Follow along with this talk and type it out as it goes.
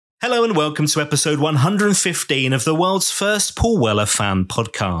Hello and welcome to episode 115 of the world's first Paul Weller fan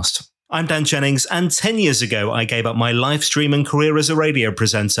podcast. I'm Dan Jennings, and 10 years ago I gave up my live stream and career as a radio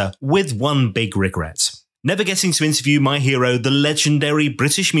presenter with one big regret: never getting to interview my hero, the legendary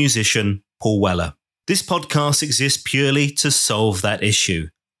British musician Paul Weller. This podcast exists purely to solve that issue.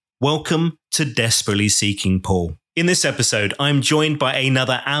 Welcome to Desperately Seeking Paul. In this episode, I'm joined by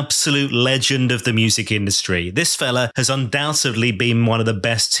another absolute legend of the music industry. This fella has undoubtedly been one of the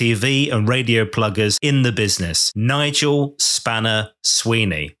best TV and radio pluggers in the business. Nigel Spanner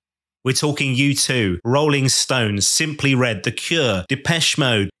Sweeney. We're talking U2, Rolling Stones, Simply Red, The Cure, Depeche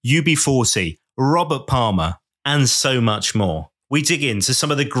Mode, UB40, Robert Palmer, and so much more. We dig into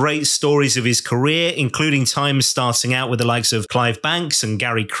some of the great stories of his career, including times starting out with the likes of Clive Banks and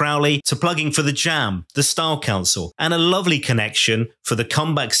Gary Crowley, to plugging for The Jam, The Style Council, and a lovely connection for the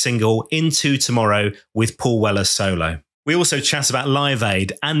comeback single Into Tomorrow with Paul Weller solo. We also chat about Live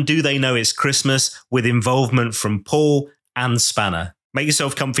Aid and Do They Know It's Christmas, with involvement from Paul and Spanner. Make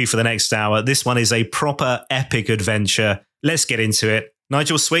yourself comfy for the next hour. This one is a proper epic adventure. Let's get into it.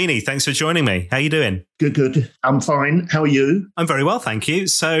 Nigel Sweeney, thanks for joining me. How you doing? Good. I'm fine. How are you? I'm very well, thank you.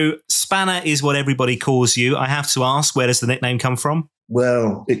 So Spanner is what everybody calls you. I have to ask, where does the nickname come from?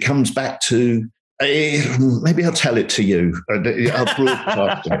 Well, it comes back to, maybe I'll tell it to you. I'll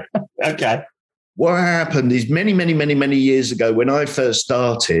broadcast it. Okay. What happened is many years ago, when I first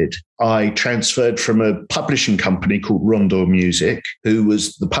started, I transferred from a publishing company called Rondor Music, who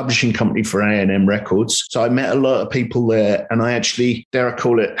was the publishing company for A&M Records. So I met a lot of people there, and I actually, dare I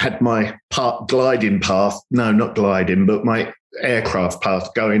call it, had my gliding path. No, not gliding, but my aircraft path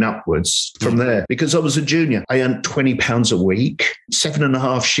going upwards from there, because I was a junior. I earned £20 a week,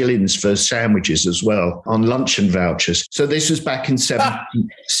 7.5 shillings for sandwiches as well, on luncheon vouchers. So this was back in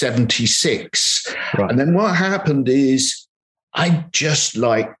 76. Right. And then what happened is I just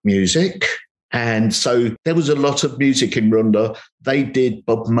liked music. And so there was a lot of music in Rondor. They did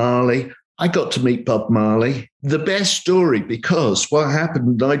Bob Marley. I got to meet Bob Marley. The best story, because what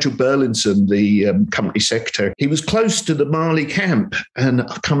happened, Nigel Burlinson, the company secretary, he was close to the Marley camp. And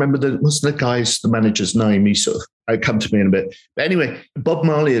I can't remember, the manager's name. He sort of, it'll come to me in a bit. But anyway, Bob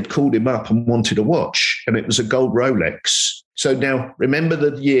Marley had called him up and wanted a watch, and it was a gold Rolex. So now, remember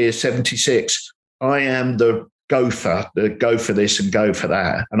the year 76, I am the gopher, go for this and go for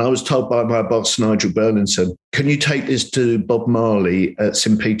that. And I was told by my boss, Nigel Burlinson, can you take this to Bob Marley at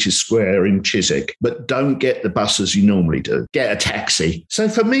St. Peter's Square in Chiswick, but don't get the bus as you normally do. Get a taxi. So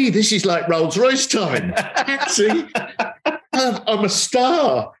for me, this is like Rolls-Royce time. Taxi. I'm a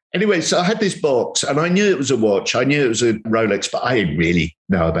star. Anyway, so I had this box, and I knew it was a watch. I knew it was a Rolex, but I didn't really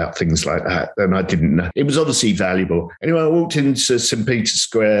know about things like that. And I didn't know. It was obviously valuable. Anyway, I walked into St. Peter's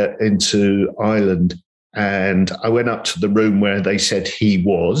Square into Ireland, and I went up to the room where they said he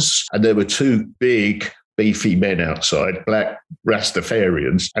was, and there were two big, beefy men outside, black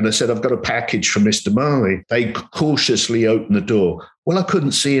Rastafarians. And I said, I've got a package from Mr. Marley. They cautiously opened the door. Well, I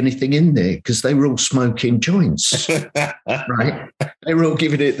couldn't see anything in there because they were all smoking joints, right? They were all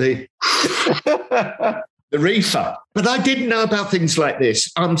giving it the reefer. But I didn't know about things like this.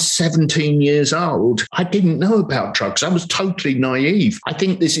 I'm 17 years old. I didn't know about drugs. I was totally naive. I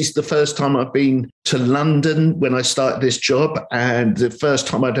think this is the first time I've been to London when I started this job, and the first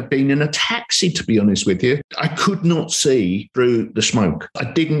time I'd have been in a taxi, to be honest with you. I could not see through the smoke.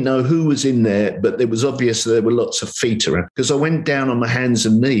 I didn't know who was in there, but it was obvious there were lots of feet around, because I went down on my hands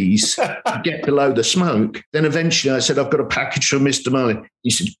and knees to get below the smoke. Then eventually I said, I've got a package from Mr. Marley. He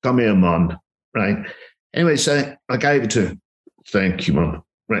said, come here, man. Right. Anyway, so I gave it to him. Thank you, Mum.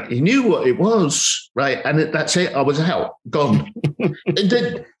 Right. He knew what it was, right? And that's it. I was out, gone. And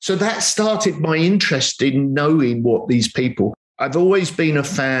then, so that started my interest in knowing what these people... I've always been a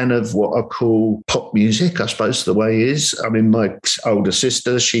fan of what I call pop music, I suppose the way it is. I mean, my older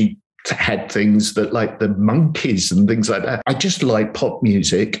sister, she had things that like the Monkees and things like that. I just like pop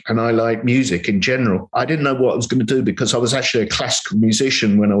music, and I like music in general. I didn't know what I was going to do, because I was actually a classical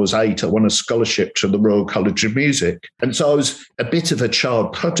musician when I was 8. I won a scholarship to the Royal College of Music. And so I was a bit of a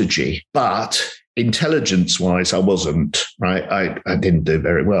child prodigy, but intelligence-wise, I wasn't, right? I didn't do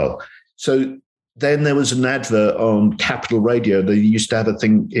very well. So then there was an advert on Capital Radio. They used to have a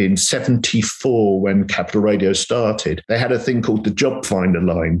thing in 74 when Capital Radio started. They had a thing called the Job Finder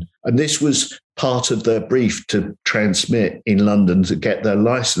line. And this was part of their brief to transmit in London to get their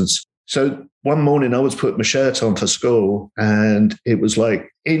license. So one morning I was putting my shirt on for school, and it was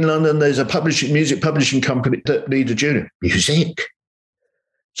like, in London, there's a music publishing company that need a junior. Music?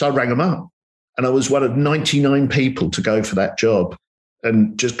 So I rang them up, and I was one of 99 people to go for that job.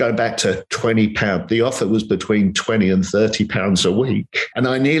 And just go back to £20, the offer was between £20 and £30 a week. And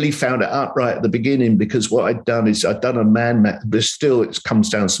I nearly found it out right at the beginning, because what I'd done is I'd done a man method, but still it comes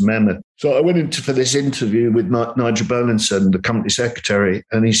down to man method. So I went for this interview with Nigel, the company secretary,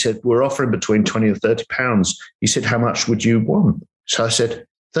 and he said, we're offering between £20 and £30. He said, how much would you want? So I said,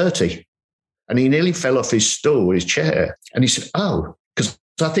 30. And he nearly fell off his stool, his chair. And he said, oh, because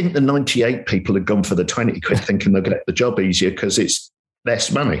I think the 98 people had gone for the 20 quid thinking they'll get the job easier because it's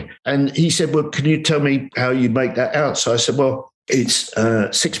less money. And he said, well, can you tell me how you make that out? So I said, well, it's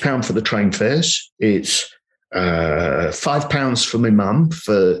 £6 for the train fares. It's £5 for my mum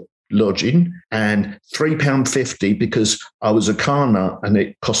for lodging, and £3.50 because I was a car nut and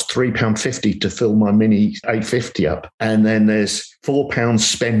it cost £3.50 to fill my Mini 850 up. And then there's £4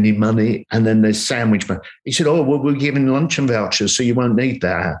 spending money, and then there's sandwich money. He said, oh, well, we're giving luncheon vouchers, so you won't need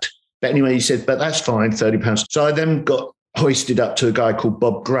that. But anyway, he said, but that's fine, £30. So I then got hoisted up to a guy called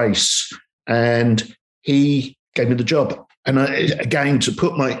Bob Grace, and he gave me the job. And I, again, to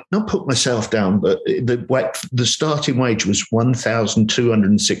not put myself down, but the starting wage was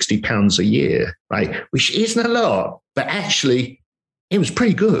 £1,260 a year, right? Which isn't a lot, but actually it was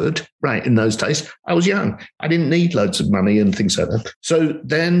pretty good, right? In those days, I was young. I didn't need loads of money and things like that. So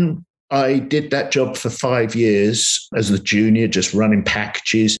then I did that job for 5 years as a junior, just running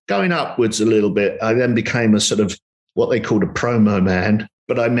packages, going upwards a little bit. I then became a sort of what they called a promo man.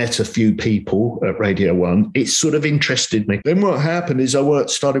 But I met a few people at Radio 1. It sort of interested me. Then what happened is I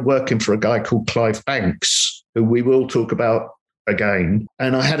started working for a guy called Clive Banks, who we will talk about again.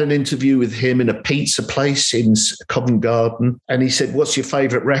 And I had an interview with him in a pizza place in Covent Garden. And he said, what's your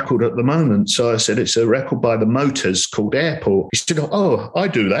favourite record at the moment? So I said, it's a record by the Motors called Airport. He said, oh, I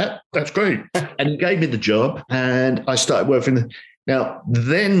do that. That's great. And he gave me the job, and I started working. Now,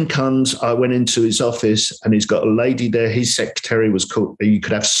 then I went into his office, and he's got a lady there. His secretary was called, you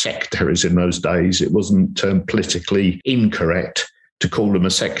could have secretaries in those days. It wasn't politically incorrect to call them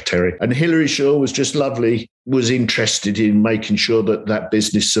a secretary. And Hilary Shaw was just lovely, was interested in making sure that that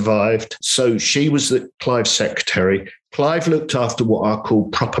business survived. So she was the Clive's secretary. Clive looked after what I call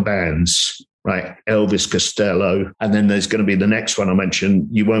proper bands, right? Elvis, Costello. And then there's going to be the next one I mentioned.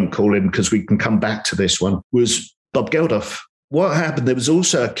 You won't call him because we can come back to this one, was Bob Geldof. What happened, there was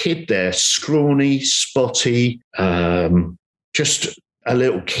also a kid there, scrawny, spotty, just a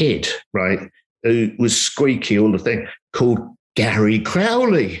little kid, right, who was squeaky all the thing, called Gary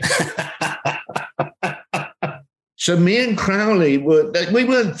Crowley. So me and Crowley, we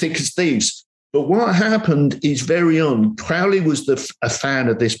weren't thick as thieves. But what happened is very on, Crowley was a fan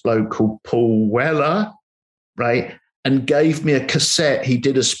of this bloke called Paul Weller, right, and gave me a cassette. He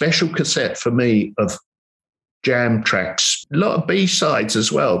did a special cassette for me of jam tracks, a lot of B-sides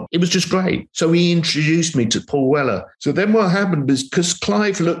as well. It was just great. So he introduced me to Paul Weller. So then what happened was, because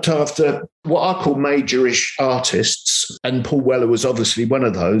Clive looked after what I call major-ish artists, and Paul Weller was obviously one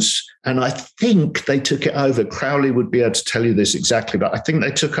of those, and I think they took it over. Crowley would be able to tell you this exactly, but I think they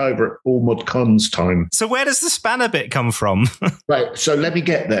took over at All Mod Con's time. So where does the spanner bit come from? Right, so let me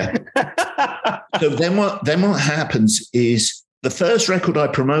get there. So then what happens is, the first record I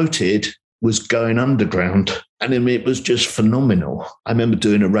promoted was Going Underground. And it was just phenomenal. I remember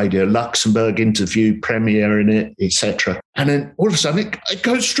doing a Radio Luxembourg interview, premiering it, etc. And then all of a sudden, it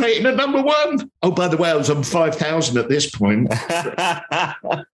goes straight into number one. Oh, by the way, I was on 5,000 at this point.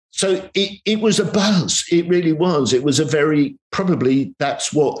 So it was a buzz. It really was. It was probably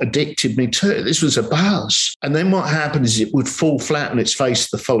that's what addicted me to it. This was a buzz. And then what happened is it would fall flat on its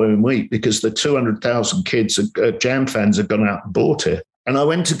face the following week, because the 200,000 kids, Jam fans, had gone out and bought it. And I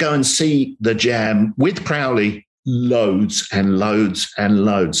went to go and see the Jam with Crowley, loads and loads and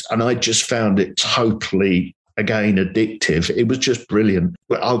loads. And I just found it totally, again, addictive. It was just brilliant.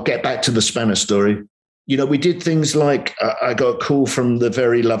 But I'll get back to the Spanner story. You know, we did things like, I got a call from the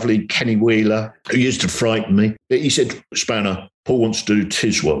very lovely Kenny Wheeler, who used to frighten me. He said, Spanner, Paul wants to do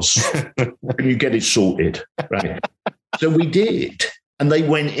Tiswas. Can you get it sorted? Right. So we did. And they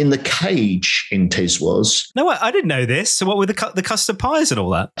went in the cage in Tiswas. No, I didn't know this. So what were the custard pies and all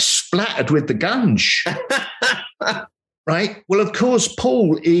that? Splattered with the gunge. Right? Well, of course,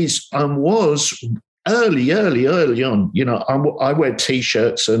 Paul was early on. You know, I wear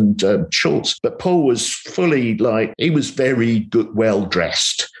T-shirts and shorts, but Paul was fully he was very good,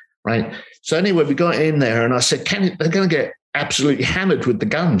 well-dressed, right? So anyway, we got in there and I said, they're going to get absolutely hammered with the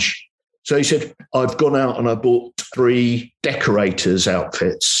gunge. So he said, I've gone out and I bought 3 decorators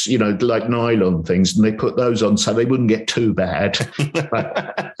outfits, you know, like nylon things, and they put those on so they wouldn't get too bad.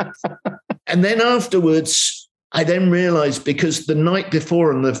 Right? And then afterwards, I then realised, because the night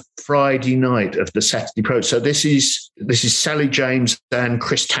before, on the Friday night of the Saturday Pro, so this is Sally James and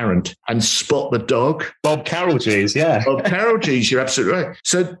Chris Tarrant and Spot the Dog. Bob Carroll-G's, yeah. Bob Carroll-G's, you're absolutely right.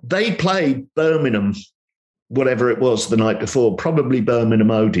 So they played Birmingham, whatever it was, the night before, probably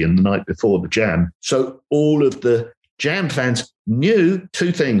Birmingham Odeon the night before the Jam. So all of the Jam fans knew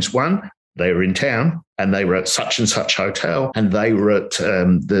two things. One, they were in town and they were at such and such hotel, and they were at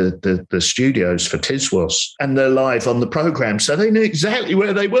the studios for Tiswas, and they're live on the program. So they knew exactly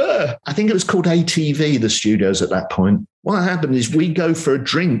where they were. I think it was called ATV, the studios at that point. What happened is we go for a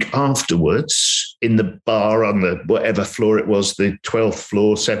drink afterwards in the bar on the whatever floor it was, the 12th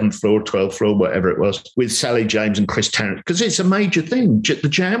floor, 7th floor, 12th floor, whatever it was, with Sally James and Chris Tarrant, because it's a major thing. The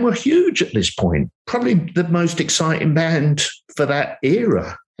Jam were huge at this point, probably the most exciting band for that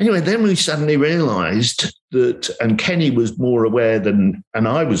era. Anyway, then we suddenly realised that, and Kenny was more aware than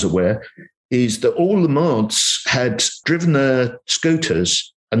I was aware, is that all the mods had driven their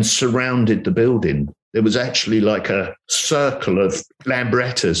scooters and surrounded the building. There was actually like a circle of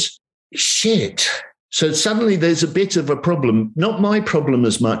Lambrettas. Shit. So suddenly there's a bit of a problem. Not my problem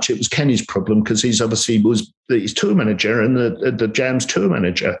as much. It was Kenny's problem, because he's obviously was his tour manager and the Jam's tour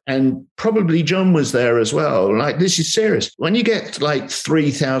manager. And probably John was there as well. Like, this is serious. When you get like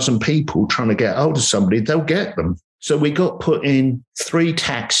 3,000 people trying to get hold of somebody, they'll get them. So we got put in 3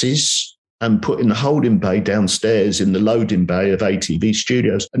 taxis and put in the holding bay downstairs in the loading bay of ATV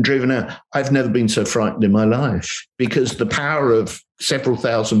Studios and driven out. I've never been so frightened in my life, because the power of several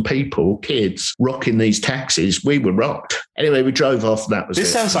thousand people, kids, rocking these taxis, we were rocked. Anyway, we drove off. That was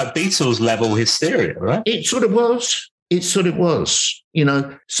This sounds like Beatles level hysteria, right? It sort of was. You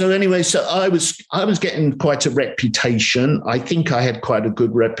know. So anyway, so I was getting quite a reputation. I think I had quite a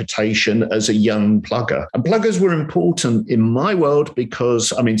good reputation as a young plugger. And pluggers were important in my world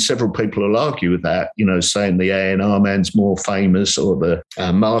because, I mean, several people will argue with that, you know, saying the A&R man's more famous, or the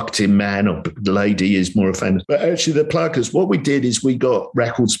marketing man or the lady is more famous. But actually the pluggers, what we did is we got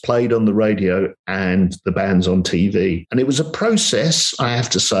records played on the radio and the bands on TV. And it was a process, I have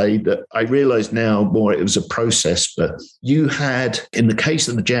to say, that I realise now more it was a process, but you had, in the case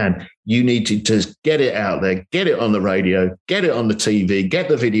of the Jam, you needed to get it out there, get it on the radio, get it on the TV, get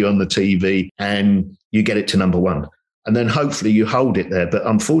the video on the TV, and you get it to number 1. And then hopefully you hold it there. But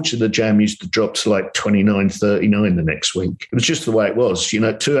unfortunately, the Jam used to drop to like 29, 39 the next week. It was just the way it was. You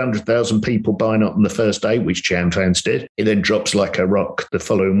know, 200,000 people buying up on the first day, which Jam fans did. It then drops like a rock the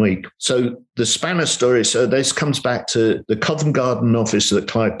following week. So the Spanner story, so this comes back to the Covent Garden office that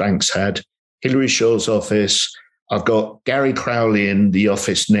Clive Banks had, Hilary Shaw's office. I've got Gary Crowley in the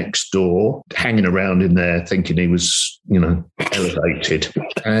office next door, hanging around in there thinking he was, you know, elevated.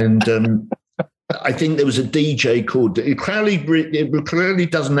 And I think there was a DJ called Crowley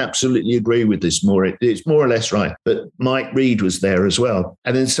doesn't absolutely agree with this more. It's more or less right. But Mike Reid was there as well.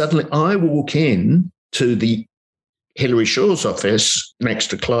 And then suddenly I walk in to the Hilary Shaw's office next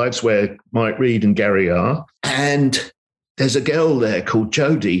to Clive's, where Mike Reid and Gary are. And there's a girl there called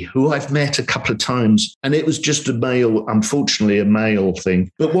Jodie, who I've met a couple of times. And it was just unfortunately, a male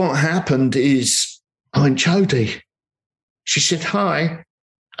thing. But what happened is, I went, Jodie. She said, hi.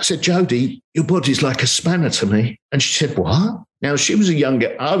 I said, Jodie, your body's like a spanner to me. And she said, what? Now, I was a young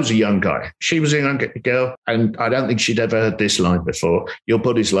guy. She was a young girl. And I don't think she'd ever heard this line before. Your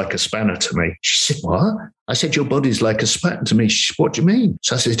body's like a spanner to me. She said, what? I said, your body's like a spanner to me. She said, what do you mean?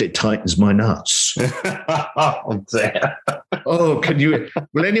 So I said, it tightens my nuts. Oh, dear. Oh, can you?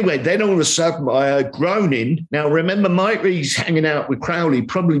 Well, anyway, then all of a sudden I heard groaning. Now, remember, Mike Reid's hanging out with Crowley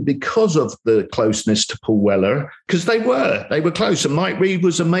probably because of the closeness to Paul Weller, because they were close. And Mike Reid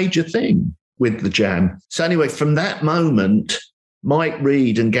was a major thing with the Jam. So anyway, from that moment, Mike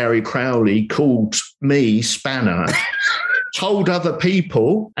Reid and Gary Crowley called me Spanner, told other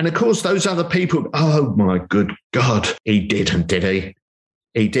people. And of course, those other people, oh my good God, he didn't, did he?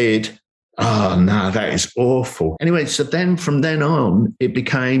 He did. Oh, no, that is awful. Anyway, so then from then on,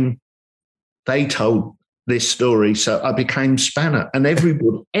 they told this story. So I became Spanner, and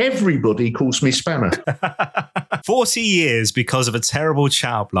everybody calls me Spanner. 40 years because of a terrible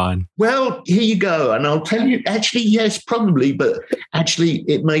chat-up line. Well, here you go. And I'll tell you, actually, yes, probably, but actually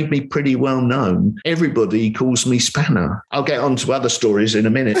it made me pretty well known. Everybody calls me Spanner. I'll get on to other stories in a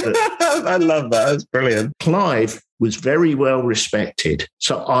minute. But I love that. That's brilliant. Clive was very well respected.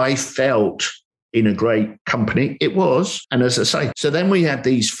 So I felt in a great company. It was. And as I say, so then we had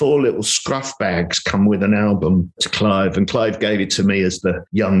these 4 little scruff bags come with an album to Clive, and Clive gave it to me as the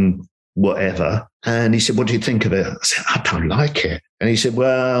young whatever. And he said, what do you think of it? I said, I don't like it. And he said,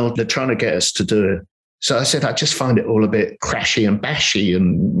 well, they're trying to get us to do So I said, I just find it all a bit crashy and bashy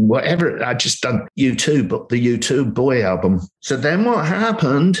and whatever. I just done U2, but the U2 Boy album. So then what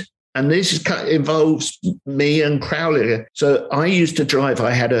happened, and this involves me and Crowley. So I used to drive,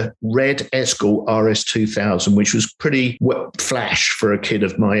 I had a red Escort RS2000, which was pretty flash for a kid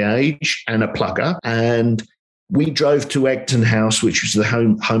of my age, and a plugger. And we drove to Egton House, which was the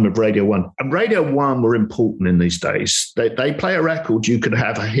home of Radio 1. And Radio 1 were important in these days. They play a record, you could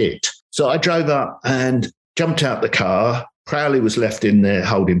have a hit. So I drove up and jumped out the car. Crowley was left in there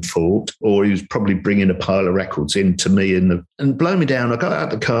holding fort, or he was probably bringing a pile of records in to me and blow me down. I got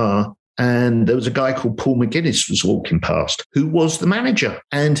out the car and there was a guy called Paul McGuinness was walking past, who was the manager.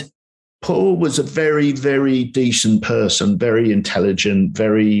 And Paul was a very, very decent person, very intelligent,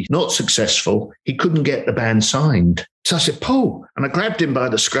 very not successful. He couldn't get the band signed. So I said, Paul, and I grabbed him by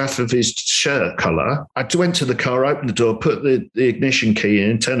the scruff of his shirt collar. I went to the car, opened the door, put the ignition key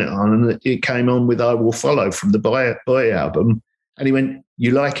in, turned it on, and it came on with I Will Follow from the Boy album. And he went,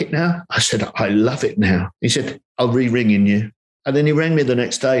 you like it now? I said, I love it now. He said, I'll re-ringing you. And then he rang me the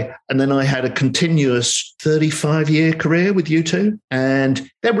next day. And then I had a continuous 35-year career with U2. And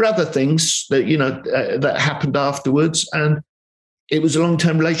there were other things that, that happened afterwards. And it was a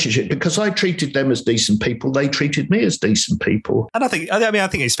long-term relationship because I treated them as decent people. They treated me as decent people. And I think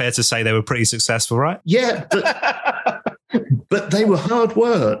it's fair to say they were pretty successful, right? Yeah. But they were hard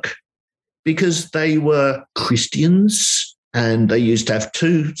work because they were Christians. And they used to have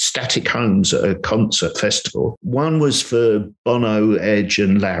 2 static homes at a concert festival. One was for Bono, Edge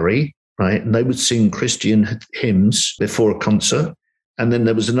and Larry, right? And they would sing Christian hymns before a concert. And then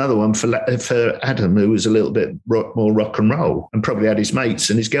there was another one for Adam, who was a little bit more rock and roll and probably had his mates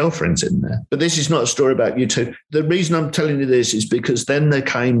and his girlfriends in there. But this is not a story about U2. The reason I'm telling you this is because then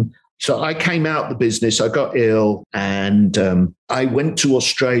so I came out the business, I got ill, and I went to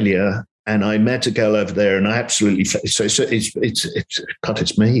Australia. And I met a girl over there, and I absolutely so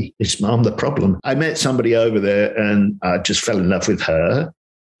it's me. I'm the problem. I met somebody over there, and I just fell in love with her.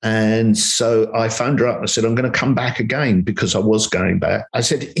 And so I phoned her up and I said, I'm going to come back again because I was going back. I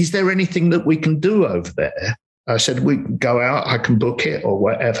said, is there anything that we can do over there? I said, we can go out, I can book it or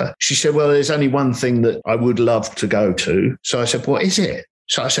whatever. She said, well, there's only one thing that I would love to go to. So I said, what is it?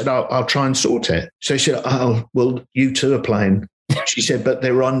 So I said, I'll try and sort it. So she said, oh, well, U2 are playing. She said, but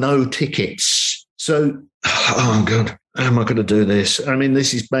there are no tickets. So, oh, God, how am I going to do this? I mean,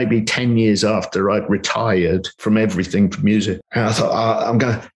 this is maybe 10 years after I'd retired from everything from music. And I thought, I'm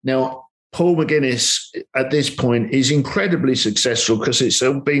going. Now, Paul McGuinness at this point is incredibly successful because it's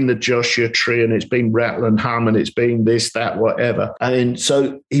all been the Joshua Tree and it's been Rattle and Hum and it's been this, that, whatever. And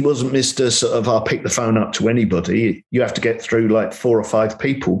so he wasn't Mr. sort of, I'll pick the phone up to anybody. You have to get through like 4 or 5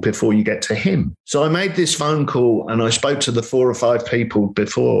 people before you get to him. So I made this phone call and I spoke to the 4 or 5 people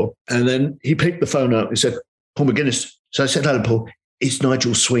before. And then he picked the phone up. He said, Paul McGuinness. So I said, hello, Paul. It's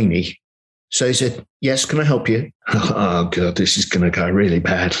Nigel Sweeney. So he said, yes, can I help you? Oh, God, this is going to go really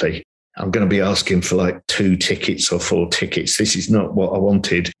badly. I'm going to be asking for like 2 tickets or 4 tickets. This is not what I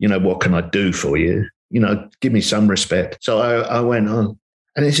wanted. What can I do for you? Give me some respect. So I went on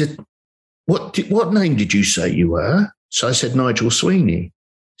and he said, what name did you say you were? So I said, Nigel Sweeney.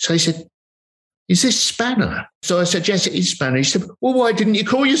 So he said, is this Spanner? So I said, yes, it is Spanner. He said, well, why didn't you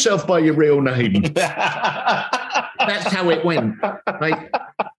call yourself by your real name? That's how it went. Right?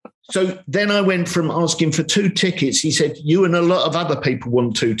 So then I went from asking for 2 tickets. He said, you and a lot of other people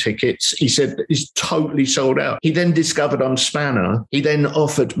want 2 tickets. He said, it's totally sold out. He then discovered I'm Spanner. He then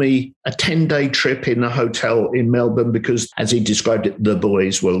offered me a 10-day trip in a hotel in Melbourne because, as he described it, the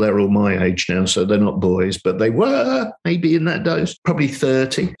boys, well, they're all my age now, so they're not boys, but they were maybe in that days, probably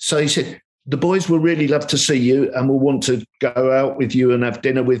 30. So he said, the boys will really love to see you and will want to go out with you and have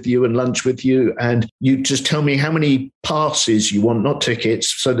dinner with you and lunch with you. And you just tell me how many passes you want, not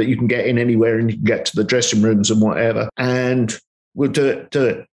tickets, so that you can get in anywhere and you can get to the dressing rooms and whatever. And we'll do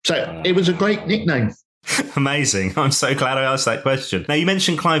it. So it was a great nickname. Amazing. I'm so glad I asked that question. Now, you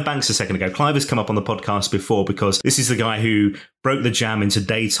mentioned Clive Banks a second ago. Clive has come up on the podcast before because this is the guy who broke the jam into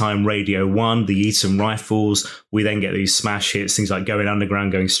daytime Radio 1, the Eton Rifles. We then get these smash hits, things like Going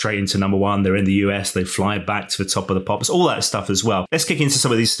Underground, going straight into number 1. They're in the US. They fly back to the top of the pops, all that stuff as well. Let's kick into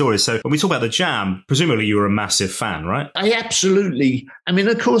some of these stories. So when we talk about the jam, presumably you were a massive fan, right? I absolutely. I mean,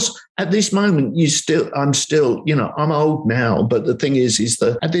 of course, at this moment, I'm still, I'm old now. But the thing is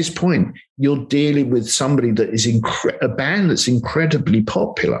that at this point, you're dealing with somebody that is a band that's incredibly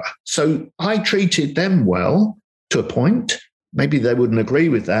popular. So I treated them well to a point. Maybe they wouldn't agree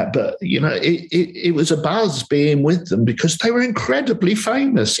with that, but, it was a buzz being with them because they were incredibly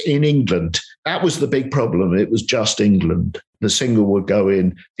famous in England. That was the big problem. It was just England. the single would go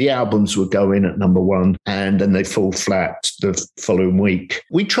in, the albums would go in at number one, and then they'd fall flat the following week.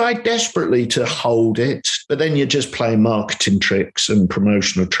 We tried desperately to hold it, but then you're just playing marketing tricks and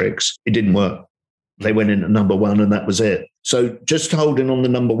promotional tricks. It didn't work. They went in at number one and that was it. So just holding on the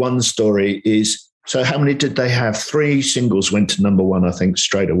number one story is, so how many did they have? 3 singles went to number one, I think,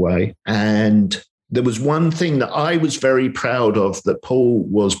 straight away. And there was one thing that I was very proud of, that Paul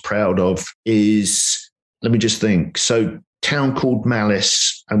was proud of, is, let me just think. So Town Called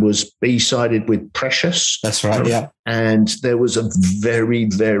Malice, and was B-sided with Precious. That's right, yeah. And there was a very,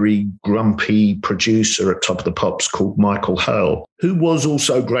 very grumpy producer at Top of the Pops called Michael Hurl, who was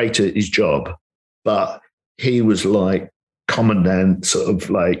also great at his job, but he was like commandant, sort of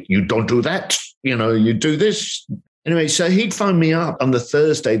like, you don't do that, you do this. Anyway, so he'd phoned me up on the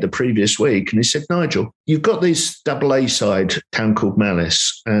Thursday the previous week, and he said, Nigel, you've got this double A side, Town Called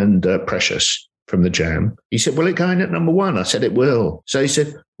Malice and Precious from the Jam. He said, will it go in at number one? I said, it will. So he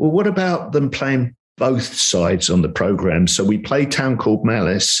said, well, what about them playing both sides on the programme? So we play Town Called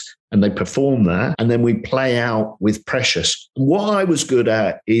Malice and they perform that, and then we play out with Precious. What I was good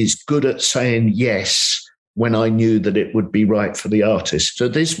at is good at saying yes when I knew that it would be right for the artist. So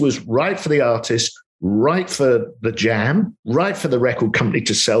this was right for the artist, right for the Jam, right for the record company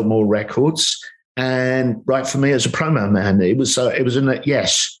to sell more records, and right for me as a promo man. It was in a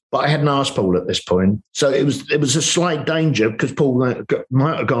yes, but I hadn't asked Paul at this point. So it was a slight danger, because Paul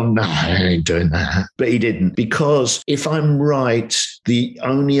might have gone, no, I ain't doing that. But he didn't, because if I'm right, the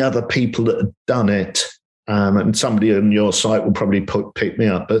only other people that had done it, and somebody on your site will probably pick me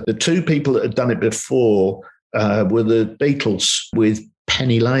up, but the 2 people that had done it before were the Beatles with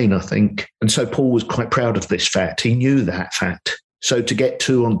Penny Lane, I think. And so Paul was quite proud of this fact. He knew that fact. So to get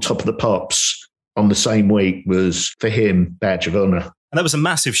 2 on Top of the Pops on the same week was, for him, badge of honour. And that was a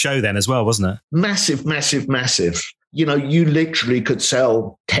massive show then as well, wasn't it? Massive, massive, massive. You literally could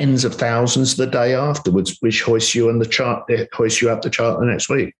sell tens of thousands the day afterwards, which hoists you up the chart the next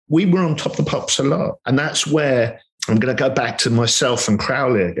week. We were on Top of the Pops a lot. And that's where I'm going to go back to myself and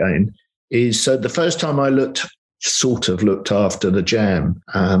Crowley again, is so the first time I looked after the Jam.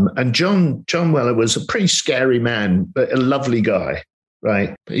 And John Weller was a pretty scary man, but a lovely guy,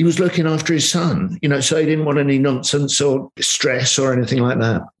 right? But he was looking after his son, so he didn't want any nonsense or stress or anything like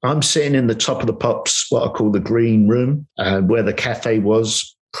that. I'm sitting in the Top of the Pops, what I call the green room, where the cafe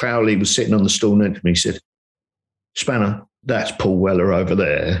was. Crowley was sitting on the stool next to me. He said, Spanner, that's Paul Weller over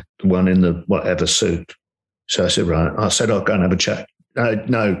there, the one in the whatever suit. So I said, right. I said, I'll go and have a chat.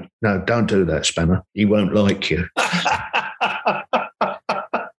 No, don't do that, Spanner. He won't like you.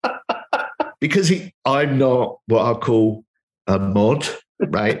 Because I'm not what I call a mod,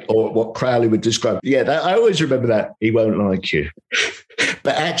 right? Or what Crowley would describe. Yeah, I always remember that. He won't like you.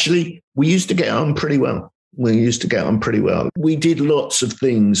 But actually, we used to get on pretty well. We did lots of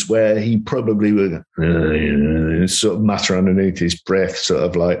things where he probably would sort of mutter underneath his breath, sort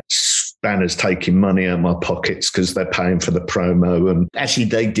of like, Spanner's taking money out of my pockets because they're paying for the promo. And actually,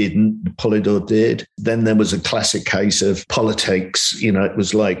 they didn't. Polydor did. Then there was a classic case of politics. It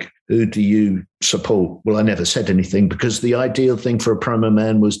was like, who do you support? Well, I never said anything, because the ideal thing for a promo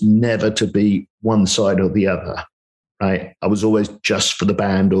man was never to be one side or the other. Right? I was always just for the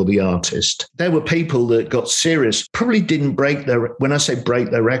band or the artist. There were people that got serious, probably didn't when I say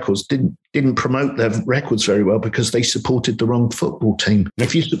break their records, didn't promote their records very well, because they supported the wrong football team. And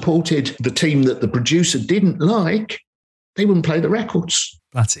if you supported the team that the producer didn't like, they wouldn't play the records.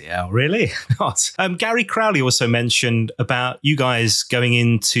 Bloody hell, really? Gary Crowley also mentioned about you guys going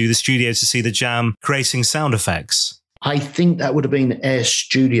into the studio to see the Jam creating sound effects. I think that would have been Air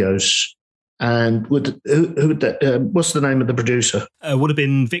Studios. And what's the name of the producer? Would have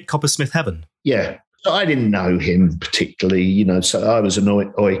been Vic Coppersmith Heaven. Yeah. So I didn't know him particularly, so I was an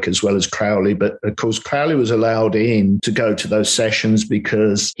oik as well as Crowley. But of course, Crowley was allowed in to go to those sessions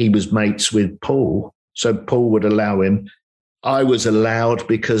because he was mates with Paul. So Paul would allow him. I was allowed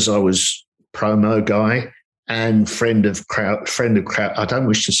because I was promo guy and friend of Crowley. I don't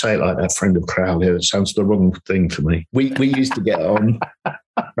wish to say it like that, friend of Crowley. It sounds the wrong thing for me. We used to get on.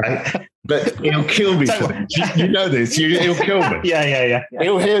 Right? But he'll kill me for this. You know this. He'll kill me. Yeah.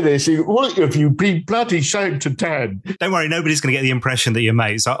 He'll hear this. What have you been bloody shamed to Dan? Don't worry, nobody's going to get the impression that you're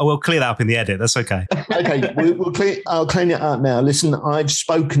mates. So we'll clear that up in the edit. That's okay. Okay, I'll clean it up now. Listen, I've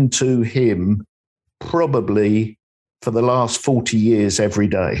spoken to him probably for the last 40 years every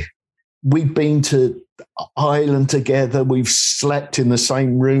day. We've been to Ireland together. We've slept in the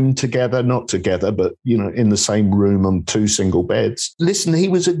same room together, not together, but, in the same room on 2 single beds. Listen, he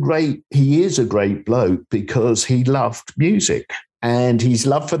is a great bloke because he loved music, and his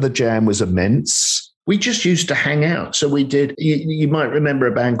love for the Jam was immense. we just used to hang out. So we did, you might remember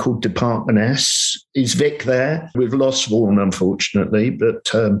a band called Department S. Is Vic there? We've lost Vaughan, unfortunately.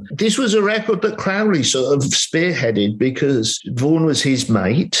 But this was a record that Crowley sort of spearheaded because Vaughan was his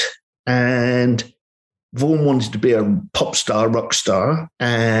mate and Vaughan wanted to be a pop star, rock star,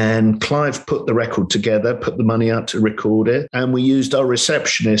 and Clive put the record together, put the money out to record it, and we used our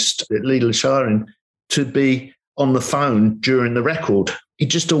receptionist, Leela Sharin, to be on the phone during the record. It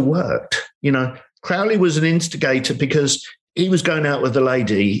just all worked. You know, Crowley was an instigator because he was going out with a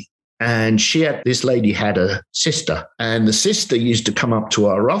lady, and this lady had a sister, and the sister used to come up to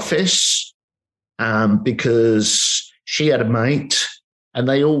our office because she had a mate. And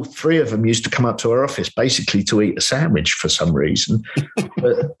all three of them used to come up to our office basically to eat a sandwich for some reason.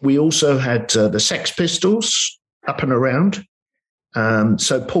 But we also had the Sex Pistols up and around.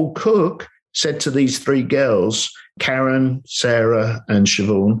 So Paul Cook said to these three girls, Karen, Sarah, and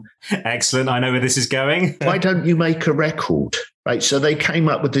Siobhan. Excellent. I know where this is going. Why don't you make a record? Right. So they came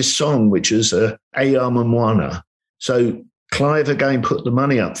up with this song, which is Ayam and Moana. So Clive again put the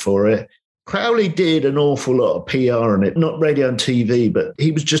money up for it. Crowley did an awful lot of PR on it, not radio and TV, but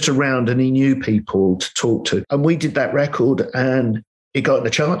he was just around and he knew people to talk to. And we did that record and it got in the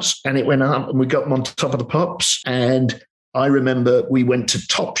charts and it went up and we got them on top of the pops. And I remember we went to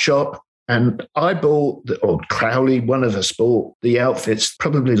Topshop and I bought, or Crowley, one of us bought the outfits,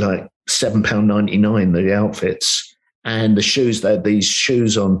 probably like £7.99, the outfits. And the shoes, they had these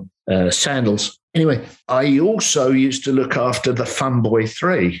shoes on, sandals. Anyway, I also used to look after the Fun Boy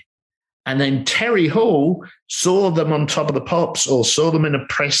 3. And then Terry Hall saw them on top of the pops or saw them in a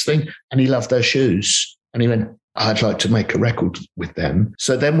press thing and he loved their shoes. And he went, I'd like to make a record with them.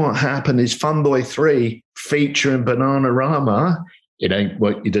 So then what happened is Fun Boy 3 featuring Bananarama, It Ain't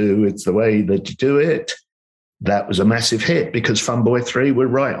What You Do, It's the Way That You Do It. That was a massive hit because Fun Boy 3 were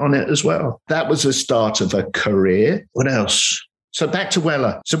right on it as well. That was the start of a career. What else? So back to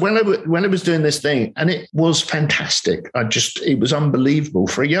Weller. So Weller was doing this thing and it was fantastic. It was unbelievable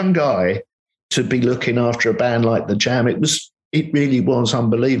for a young guy to be looking after a band like the Jam. It really was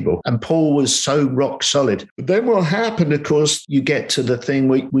unbelievable. And Paul was so rock solid. But then what happened, of course, you get to the thing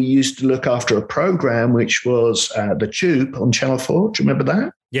we used to look after a program, which was The Tube on Channel 4. Do you remember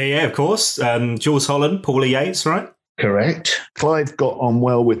that? Yeah, of course. Jules Holland, Paula Yates, right? Correct. Clive got on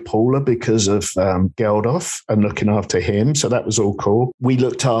well with Paula because of Geldof and looking after him. So that was all cool. We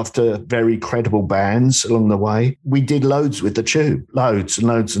looked after very credible bands along the way. We did loads with the Tube, loads and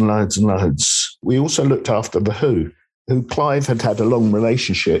loads and loads and loads. We also looked after The Who Clive had a long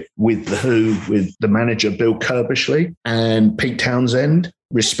relationship with The Who, with the manager Bill Kerbishley, and Pete Townsend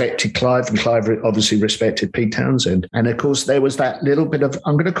respected Clive, and Clive obviously respected Pete Townsend. And of course, there was that little bit of,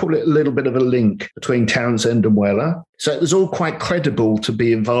 I'm going to call it a little bit of a link between Townsend and Weller. So it was all quite credible to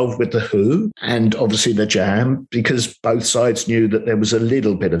be involved with The Who and obviously the Jam, because both sides knew that there was a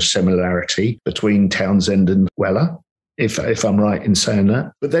little bit of similarity between Townsend and Weller, if I'm right in saying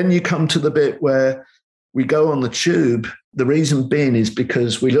that. But then you come to the bit where we go on the Tube. The reason being is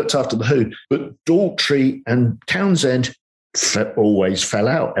because we looked after The Who, but Daltrey and Townsend always fell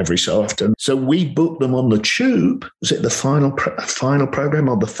out every so often. So we booked them on the Tube. Was it the final program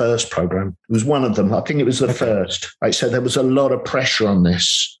or the first program? It was one of them. I think it was the first. Right, so there was a lot of pressure on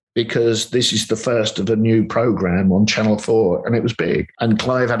this because this is the first of a new program on Channel 4, and it was big. And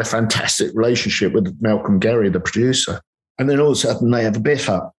Clive had a fantastic relationship with Malcolm Gerry, the producer. And then all of a sudden they have a biff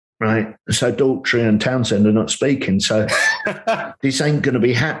up. Right. So Daltrey and Townsend are not speaking. So this ain't going to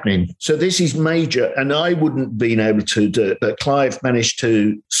be happening. So this is major. And I wouldn't have been able to do it. But Clive managed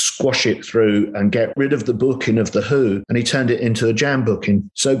to squash it through and get rid of the booking of The Who. And he turned it into a Jam booking.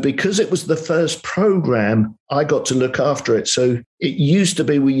 So because it was the first program, I got to look after it. So it used to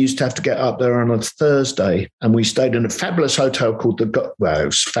be we used to have to get up there on a Thursday, and we stayed in a fabulous hotel called it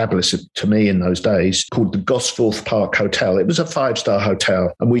was fabulous to me in those days, called the Gosforth Park Hotel. It was a 5-star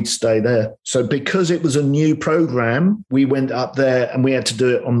hotel, and we'd stay there. So because it was a new program, we went up there and we had to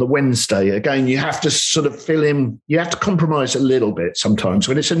do it on the Wednesday. Again, you have to sort of fill in, you have to compromise a little bit sometimes.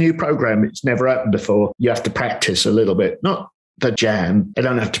 When it's a new program, it's never happened before. You have to practice a little bit, not the Jam. They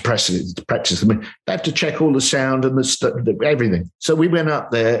don't have to practice them. They have to check all the sound and everything. So we went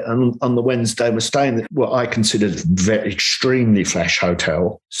up there, and on the Wednesday, we're staying at what I considered a very extremely flash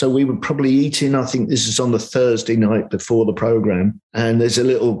hotel. So we were probably eating, I think this is on the Thursday night before the program. And there's a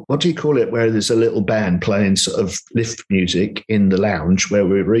little, what do you call it, where there's a little band playing sort of lift music in the lounge where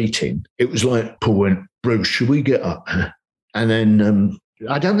we were eating. It was like, Paul went, Bruce, should we get up? And then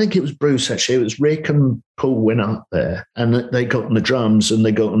I don't think it was Bruce, actually. It was Rick and Paul went up there, and they got on the drums and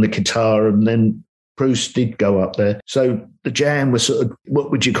they got on the guitar, and then Bruce did go up there. So the Jam was sort of, what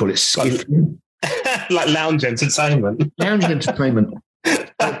would you call it? Skiffing. Like lounge entertainment. Lounge entertainment.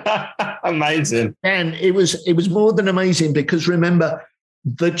 Amazing. And it was more than amazing, because remember,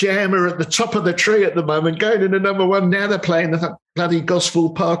 the Jam are at the top of the tree at the moment, going into number one. Now they're playing the bloody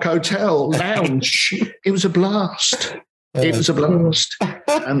Gosford Park Hotel lounge. It was a blast. It was a blast.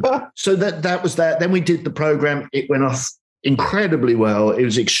 And so that was that. Then we did the program. It went off incredibly well. It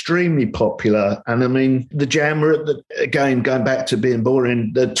was extremely popular. And I mean, the Jam were again, going back to being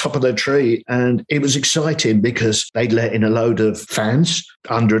boring, the top of the tree. And it was exciting because they'd let in a load of fans,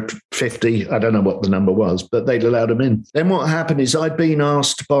 150, I don't know what the number was, but they'd allowed them in. Then what happened is I'd been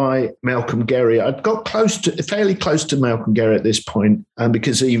asked by Malcolm Gerry. I'd got fairly close to Malcolm Gerry at this point,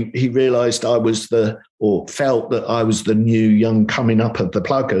 because he realised I was felt that I was the new young coming up of the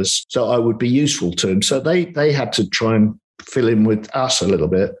pluggers, so I would be useful to him. So they had to try and fill in with us a little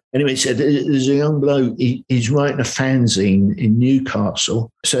bit. Anyway, he said, there's a young bloke, he's writing a fanzine in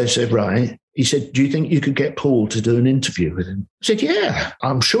Newcastle. So I said, right. He said, do you think you could get Paul to do an interview with him? I said, yeah,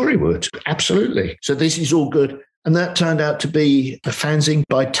 I'm sure he would. Absolutely. So this is all good. And that turned out to be a fanzine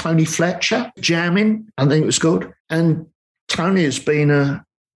by Tony Fletcher, Jamming, I think it was called. And Tony has been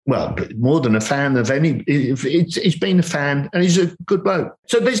more than a fan of any. He's been a fan, and he's a good bloke.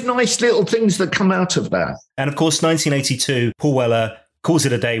 So there's nice little things that come out of that. And of course, 1982, Paul Weller calls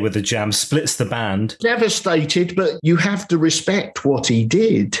it a day with the Jam, splits the band. Devastated, but you have to respect what he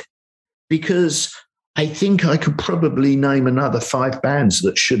did, because I think I could probably name another 5 bands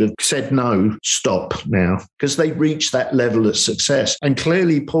that should have said no, stop now, because they reached that level of success. And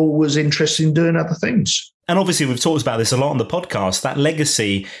clearly Paul was interested in doing other things. And obviously we've talked about this a lot on the podcast. That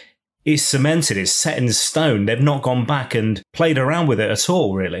legacy is cemented, it's set in stone. They've not gone back and played around with it at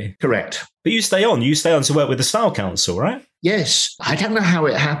all, really. Correct. But you stay on to work with the Style Council, right? Yes. I don't know how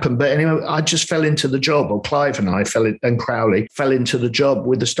it happened, but anyway, I just fell into the job, or Clive and I and Crowley fell into the job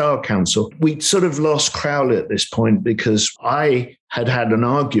with the Style Council. We'd sort of lost Crowley at this point, because I had an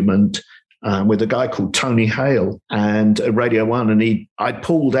argument with a guy called Tony Hale and Radio 1, and I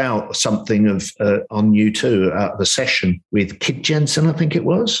pulled out something on U2 out of the session with Kid Jensen, I think it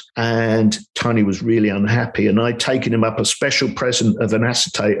was, and Tony was really unhappy, and I'd taken him up a special present of an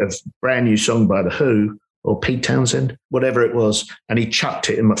acetate of brand new song by The Who, or Pete Townsend, whatever it was, and he chucked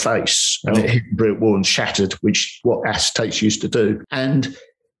it in my face, and it hit the brick wall and shattered, which what acetates used to do. And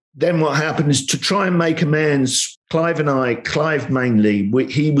then what happened is, to try and make amends, Clive mainly,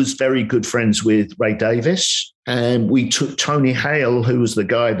 he was very good friends with Ray Davies. And we took Tony Hale, who was the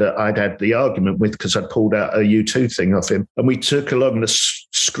guy that I'd had the argument with because I'd pulled out a U2 thing off him. And we took along the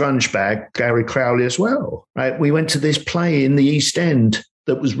scrunch bag Gary Crowley as well. Right? We went to this play in the East End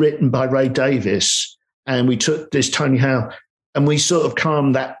that was written by Ray Davies. And we took this Tony Hale, and we sort of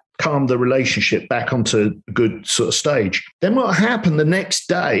calmed the relationship back onto a good sort of stage. Then what happened the next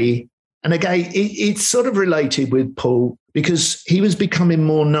day, and again, it's sort of related with Paul, because he was becoming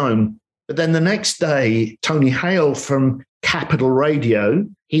more known. But then the next day, Tony Hale from Capital Radio,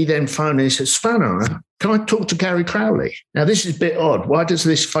 he then phoned and he said, Santana, can I talk to Gary Crowley? Now, this is a bit odd. Why does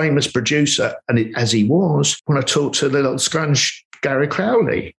this famous producer, as he was, want to talk to the little scrunch Gary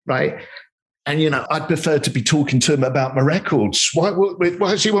Crowley, right? And, I'd prefer to be talking to him about my records. Why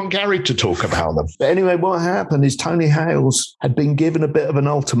does he want Gary to talk about them? But anyway, what happened is Tony Hales had been given a bit of an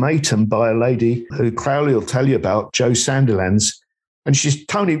ultimatum by a lady who Crowley will tell you about, Jo Sandilands. And she's,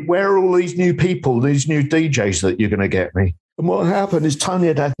 Tony, where are all these new people, these new DJs that you're going to get me? And what happened is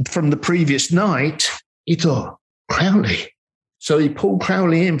Tony had from the previous night, he thought, Crowley. So he pulled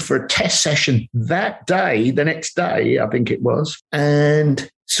Crowley in for a test session that day, the next day, I think it was, and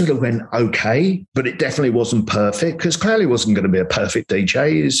sort of went okay, but it definitely wasn't perfect, because Crowley wasn't going to be a perfect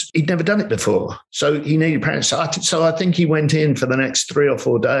DJ. He'd never done it before. So he needed practice. So I think he went in for the next 3 or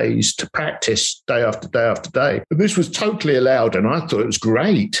 4 days to practice day after day after day. And this was totally allowed. And I thought it was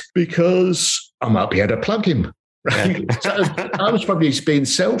great, because I might be able to plug him. Right? So I was probably being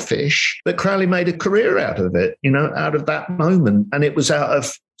selfish, but Crowley made a career out of it, out of that moment. And it was out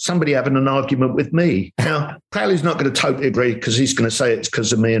of somebody having an argument with me. Now, Crowley's not going to totally agree, because he's going to say it's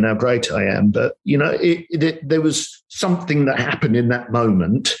because of me and how great I am. But, there was something that happened in that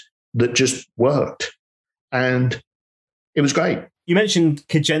moment that just worked. And it was great. You mentioned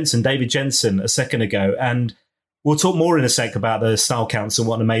David Jensen, a second ago, and we'll talk more in a sec about the Style Council,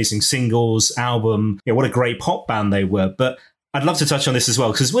 what an amazing singles, album, what a great pop band they were. But I'd love to touch on this as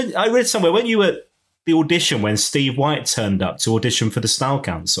well, because I read somewhere, when you were at the audition, when Steve White turned up to audition for the Style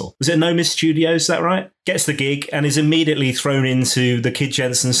Council, was it No Miss Studios, is that right? Gets the gig and is immediately thrown into the Kid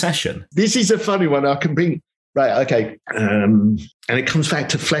Jensen session. This is a funny one. I can bring Right, okay. And it comes back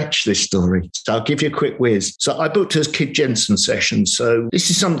to Fletch, this story. So I'll give you a quick whiz. So I booked a Kid Jensen session. So this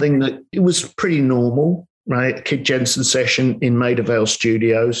is something that it was pretty normal, right? Kid Jensen session in Maida Vale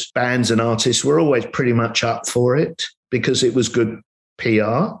Studios. Bands and artists were always pretty much up for it because it was good PR.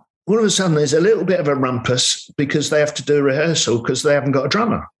 All of a sudden, there's a little bit of a rumpus because they have to do a rehearsal because they haven't got a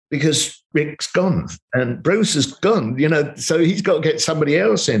drummer, because Rick's gone and Bruce is gone, so he's got to get somebody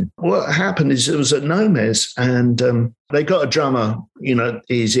else in. What happened is it was at Nomes and they got a drummer,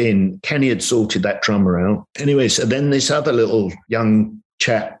 he's in. Kenny had sorted that drummer out. Anyway, so then this other little young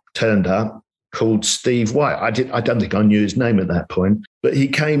chap turned up called Steve White. I don't think I knew his name at that point, but he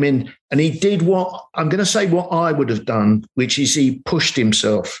came in and he did what I would have done, which is he pushed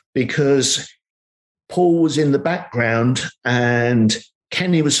himself because Paul was in the background and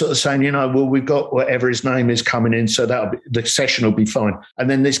Kenny was sort of saying, well, we've got whatever his name is coming in, so the session will be fine. And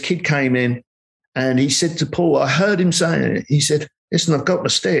then this kid came in and he said to Paul, I heard him saying it. He said, listen, I've got my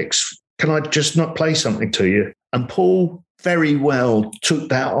sticks. Can I just not play something to you? And Paul very well took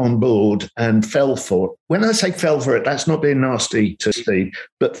that on board and fell for it. When I say fell for it, that's not being nasty to Steve,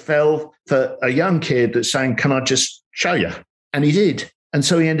 but fell for a young kid that's saying, can I just show you? And he did. And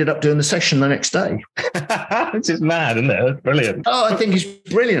so he ended up doing the session the next day. It's just mad, isn't it? That's brilliant. Oh, I think it's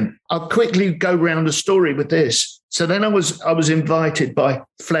brilliant. I'll quickly go round a story with this. So then I was invited by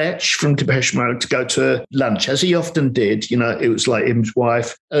Fletch from Depeche Mode to go to lunch, as he often did. It was like his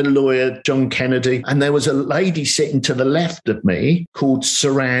wife, a lawyer, John Kennedy. And there was a lady sitting to the left of me called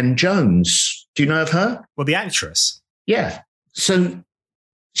Saran Jones. Do you know of her? Well, the actress. Yeah. So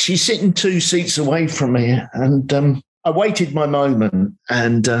she's sitting 2 seats away from me. And I waited my moment.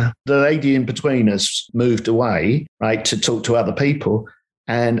 And the lady in between us moved away, right, to talk to other people.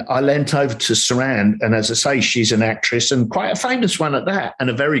 And I leant over to Saran, and as I say, she's an actress and quite a famous one at that, and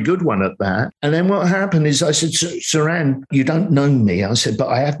a very good one at that. And then what happened is I said, Saran, you don't know me. I said, but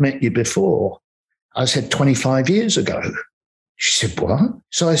I have met you before. I said, 25 years ago. She said, what?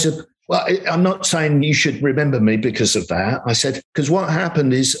 So I said, well, I'm not saying you should remember me because of that. I said, because what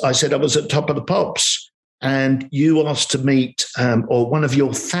happened is I said I was at Top of the Pops. And you asked to meet or one of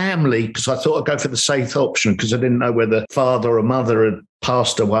your family, because I thought I'd go for the safe option because I didn't know whether father or mother had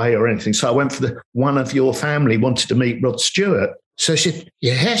passed away or anything. So I went for one of your family wanted to meet Rod Stewart. So she said,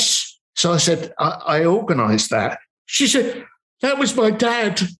 yes. So I said, I organised that. She said, that was my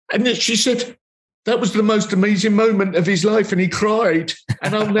dad. And then she said, that was the most amazing moment of his life. And he cried.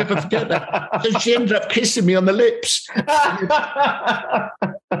 And I'll never forget that. So she ended up kissing me on the lips.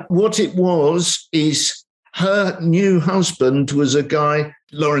 What it was is her new husband was a guy,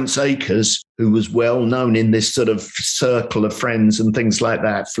 Lawrence Akers, who was well known in this sort of circle of friends and things like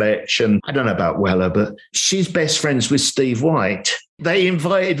that, Fletch. And I don't know about Weller, but she's best friends with Steve White. They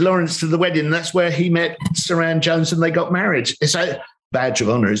invited Lawrence to the wedding. That's where he met Saran Jones and they got married. It's a badge of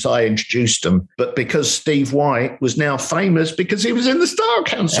honour is I introduced them. But because Steve White was now famous because he was in the Style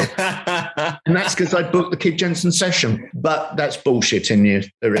Council. And that's because I booked the Kid Jensen session. But that's bullshitting you,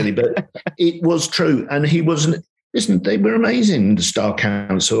 really. But it was true. And he wasn't, they were amazing, the Style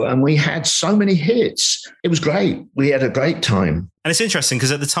Council. And we had so many hits. It was great. We had a great time. And it's interesting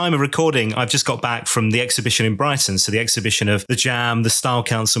because at the time of recording, I've just got back from the exhibition in Brighton. So the exhibition of the Jam, the Style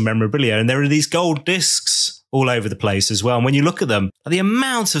Council memorabilia. And there are these gold discs all over the place as well. And when you look at them, the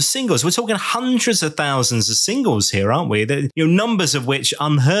amount of singles, we're talking hundreds of thousands of singles here, aren't we? Numbers of which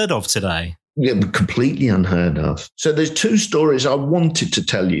unheard of today. Yeah, completely unheard of. So there's 2 stories I wanted to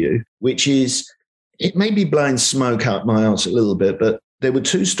tell you, which is, it may be blowing smoke out my arse a little bit, but there were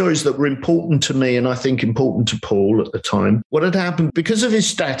 2 stories that were important to me and I think important to Paul at the time. What had happened, because of his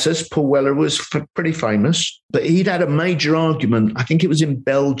status, Paul Weller was pretty famous, but he'd had a major argument, I think it was in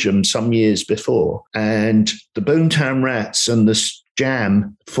Belgium some years before, and the Boomtown Rats and the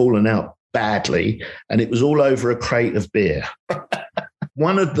Jam fallen out badly, and it was all over a crate of beer.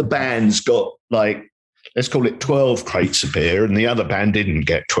 One of the bands got let's call it 12 crates of beer, and the other band didn't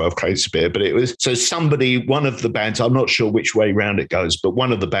get 12 crates of beer, but it was, so one of the bands, I'm not sure which way round it goes, but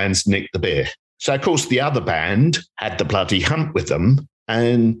one of the bands nicked the beer. So, of course, the other band had the bloody hump with them,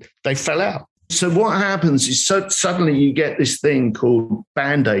 and they fell out. So what happens is suddenly you get this thing called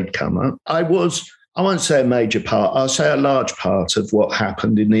Band-Aid come up. I won't say a major part, I'll say a large part of what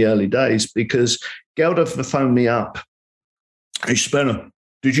happened in the early days, because Gareth phoned me up. Hey, Spanner,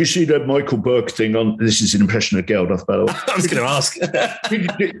 did you see that Michael Burke thing on? This is an impression of Gareth, by the way. I was going to ask.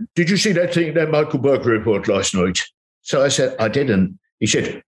 Did you see that Michael Burke report last night? So I said, I didn't. He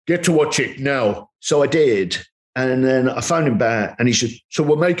said, get to watch it now. So I did. And then I phoned him back and he said, so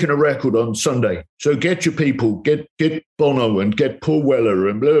we're making a record on Sunday. So get your people, get Bono and get Paul Weller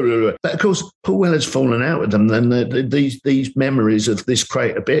and blah, blah, blah. But of course, Paul Weller's fallen out with them. Then these memories of this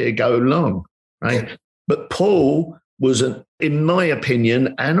crate a bit go along, right? But Paul was, in my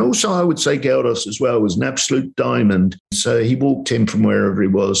opinion, and also I would say Gareth as well, was an absolute diamond. So he walked in from wherever he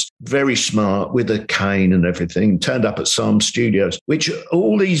was, very smart, with a cane and everything, turned up at Psalm Studios, which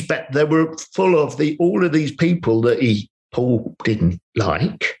they were full of all of these people that Paul didn't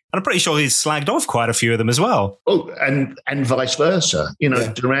like. And I'm pretty sure he's slagged off quite a few of them as well. Oh, and vice versa.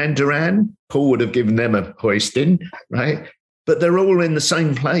 Duran, Paul would have given them a hoisting, right? But they're all in the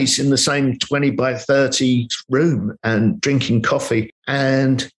same place, in the same 20 by 30 room and drinking coffee.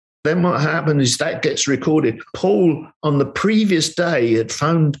 And then what happened is that gets recorded. Paul, on the previous day, had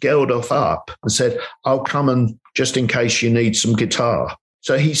phoned Geldof up and said, I'll come and just in case you need some guitar.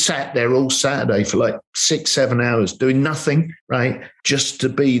 So he sat there all Saturday for like 6-7 hours doing nothing, right? Just to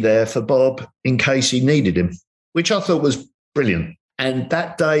be there for Bob in case he needed him, which I thought was brilliant. And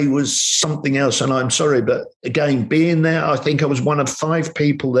that day was something else. And I'm sorry, but again, being there, I think I was one of 5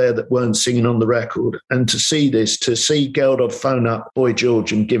 people there that weren't singing on the record. And to see Geldof phone up Boy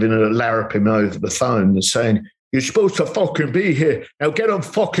George and giving a larruping over the phone and saying, you're supposed to fucking be here. Now get on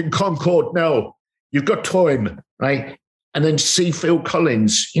fucking Concord now. You've got time, right? And then see Phil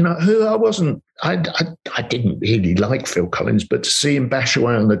Collins, who I didn't really like Phil Collins, but to see him bash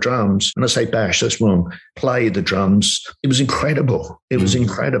away on the drums, and I say bash, that's wrong, play the drums, it was incredible. It was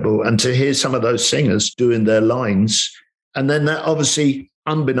incredible. And to hear some of those singers doing their lines, and then that obviously,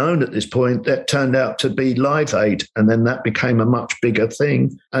 unbeknown at this point, that turned out to be Live Aid, and then that became a much bigger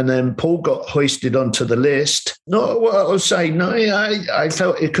thing. And then Paul got hoisted onto the list. Not what I was saying, no, I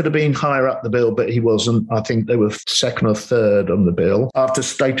felt it could have been higher up the bill, but he wasn't. I think they were 2nd or 3rd on the bill after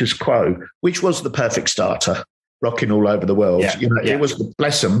Status Quo, which was the perfect starter, rocking all over the world. It was,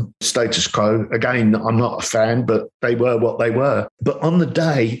 bless them, Status Quo. Again, I'm not a fan, but they were what they were. But on the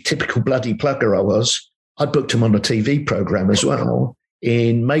day, typical bloody plugger I booked him on a TV programme as well,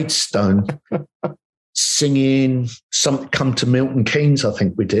 in Maidstone, singing Come to Milton Keynes, I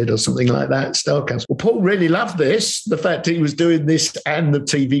think we did, or something like that, Starcast. Well, Paul really loved this, the fact he was doing this and the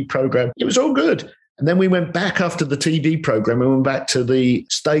TV programme. It was all good. And then we went back after the TV programme, we went back to the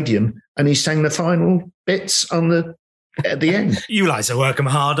stadium, and he sang the final bits at the end. You like to work them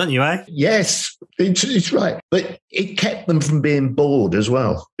hard, don't you, eh? Yes, it's right. But it kept them from being bored as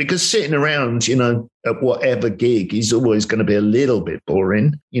well, because sitting around, at whatever gig is always going to be a little bit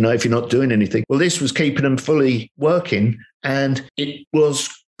boring, if you're not doing anything. Well, this was keeping them fully working, and it was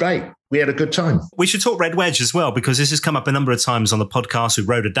great. We had a good time. We should talk Red Wedge as well, because this has come up a number of times on the podcast with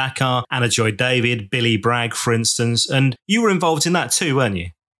Rhoda Dakar, Anna Joy David, Billy Bragg, for instance. And you were involved in that too, weren't you?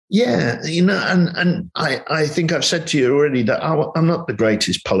 Yeah, and I think I've said to you already that I'm not the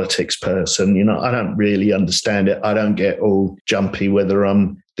greatest politics person. I don't really understand it. I don't get all jumpy whether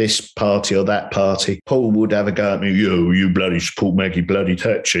I'm this party or that party. Paul would have a go at me, you bloody support Maggie bloody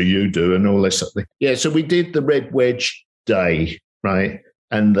Thatcher, you do, and all this sort of thing. Yeah, so we did the Red Wedge Day, right?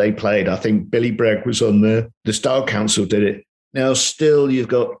 And they played, I think Billy Bragg was on there. The Style Council did it. Now, still, you've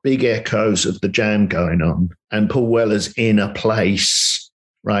got big echoes of the Jam going on, and Paul Weller's in a place,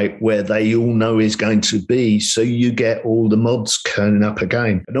 right, where they all know is going to be. So you get all the mods turning up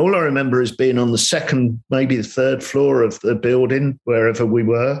again. And all I remember is being on the 2nd, maybe the 3rd floor of the building, wherever we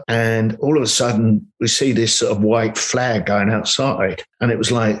were. And all of a sudden, we see this sort of white flag going outside. And it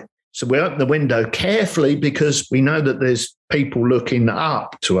was like, so we open the window carefully because we know that there's people looking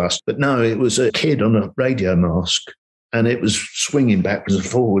up to us. But no, it was a kid on a radio mask. And it was swinging backwards and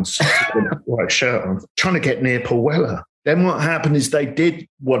forwards with a white shirt on, trying to get near Paul Weller. Then what happened is they did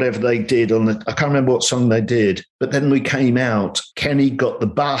whatever they did I can't remember what song they did, but then we came out. Kenny got the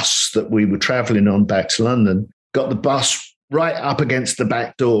bus that we were travelling on back to London, got the bus right up against the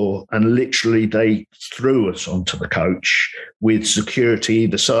back door, and literally they threw us onto the coach with security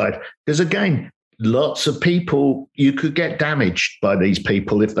either side. Because again, lots of people, you could get damaged by these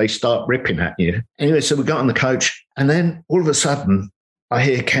people if they start ripping at you. Anyway, so we got on the coach, and then all of a sudden I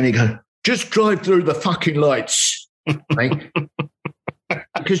hear Kenny go, just drive through the fucking lights. Right?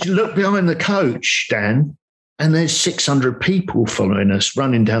 Because you look behind the coach, Dan, and there's 600 people following us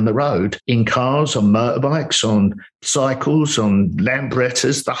running down the road in cars, on motorbikes, on cycles, on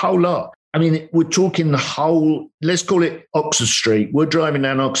Lambrettas, the whole lot. I mean, we're talking the whole, let's call it Oxford Street. We're driving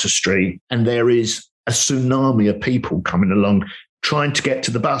down Oxford Street and there is a tsunami of people coming along trying to get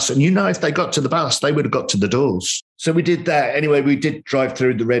to the bus. And if they got to the bus, they would have got to the doors. So we did that. Anyway, we did drive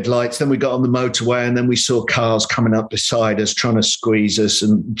through the red lights. Then we got on the motorway and then we saw cars coming up beside us, trying to squeeze us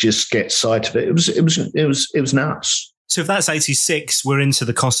and just get sight of it. It was nuts. So if that's 86, we're into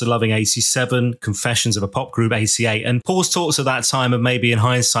The Cost of Loving 87, Confessions of a Pop Group 88. And Paul's talks at that time of maybe in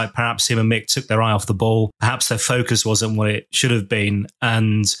hindsight, perhaps him and Mick took their eye off the ball. Perhaps their focus wasn't what it should have been.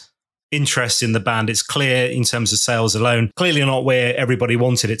 And interest in the band, it's clear in terms of sales alone, clearly not where everybody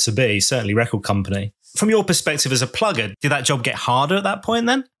wanted it to be, certainly record company. From your perspective as a plugger, did that job get harder at that point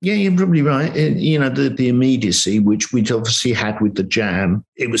then? Yeah, you're probably right. The immediacy, which we'd obviously had with the Jam,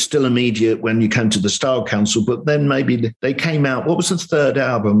 it was still immediate when you came to the Style Council, but then maybe they came out. What was the third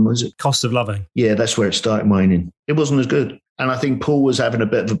album? Was it Cost of Loving? Yeah, that's where it started waning. It wasn't as good. And I think Paul was having a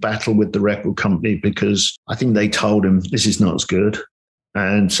bit of a battle with the record company because I think they told him this is not as good.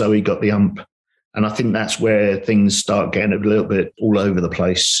 And so he got the ump. And I think that's where things start getting a little bit all over the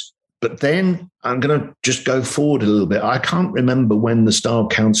place. But then I'm going to just go forward a little bit. I can't remember when the Style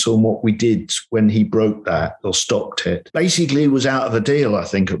Council and what we did when he broke that or stopped it. Basically, he was out of a deal, I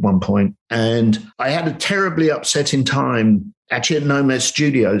think, at one point. And I had a terribly upsetting time actually at Nomad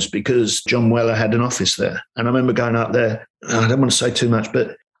Studios because John Weller had an office there. And I remember going up there. I don't want to say too much,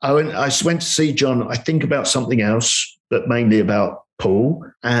 but I went to see John, I think about something else, but mainly about Paul.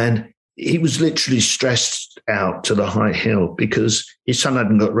 And he was literally stressed out to the high hill because his son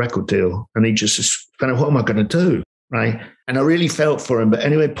hadn't got a record deal. And he just kind of, what am I going to do? Right. And I really felt for him. But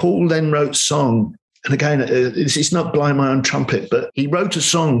anyway, Paul then wrote a song. And again, it's not blowing my own trumpet, but he wrote a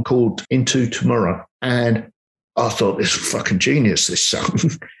song called Into Tomorrow. And I thought, this is fucking genius, this song.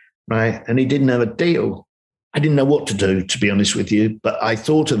 Right. And he didn't have a deal. I didn't know what to do, to be honest with you, but I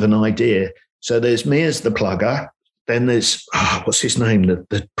thought of an idea. So there's me as the plugger. Then there's, what's his name?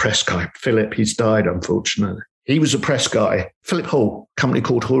 The press guy, Philip. He's died, unfortunately. He was a press guy. Philip Hall, company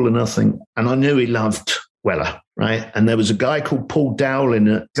called Hall and Nothing. And I knew he loved Weller, right? And there was a guy called Paul Dowling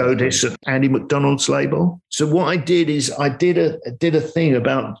at Godis at Andy McDonald's label. So what I did is I did a thing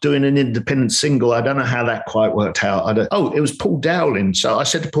about doing an independent single. I don't know how that quite worked out. It was Paul Dowling. So I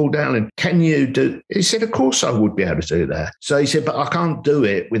said to Paul Dowling, can you do? He said, of course I would be able to do that. So he said, but I can't do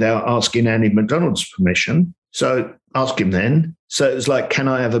it without asking Andy McDonald's permission. So ask him then. So it was like, can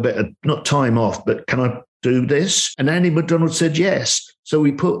I have a bit of, not time off, but can I do this? And Andy McDonald said yes. So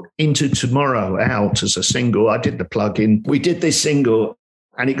we put Into Tomorrow out as a single. I did the plug-in. We did this single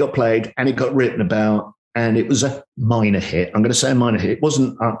and it got played and it got written about and it was a minor hit. I'm going to say a minor hit. It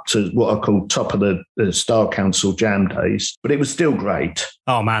wasn't up to what I call top of the Style Council jam days, but it was still great.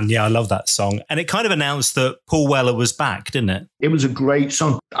 Oh, man. Yeah, I love that song. And it kind of announced that Paul Weller was back, didn't it? It was a great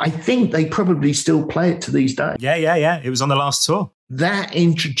song. I think they probably still play it to these days. Yeah. It was on the last tour. That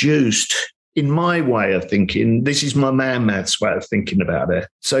introduced, in my way of thinking, this is my man-maths way of thinking about it.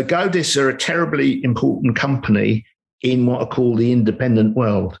 So Godis are a terribly important company in what I call the independent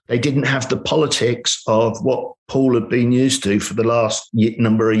world. They didn't have the politics of what Paul had been used to for the last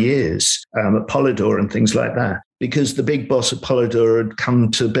number of years at Polydor and things like that, because the big boss at Polydor had come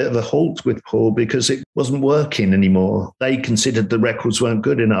to a bit of a halt with Paul because it wasn't working anymore. They considered the records weren't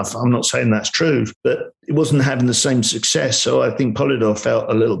good enough. I'm not saying that's true, but it wasn't having the same success. So I think Polydor felt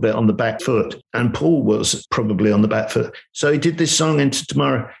a little bit on the back foot and Paul was probably on the back foot. So he did this song Into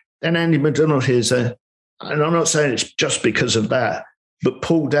Tomorrow. Then Andy McDonald hears a, and I'm not saying it's just because of that, but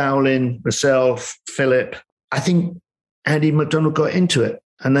Paul Dowling, myself, Philip, I think Andy McDonald got into it.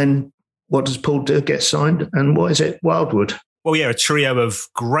 And then what does Paul do? Get signed? And what is it? Wildwood. Well, yeah, a trio of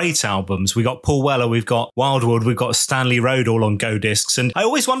great albums. We got Paul Weller, we've got Wildwood, we've got Stanley Road all on Go Discs. And I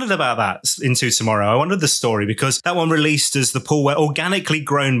always wondered about that Into Tomorrow. I wondered the story because that one released as the Paul Weller, organically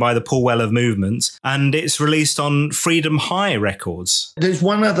grown by the Paul Weller movement. And it's released on Freedom High Records. There's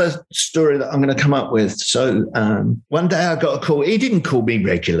one other story that I'm going to come up with. So one day I got a call. He didn't call me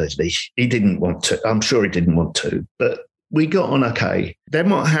regularly. He didn't want to. I'm sure he didn't want to, but we got on okay. Then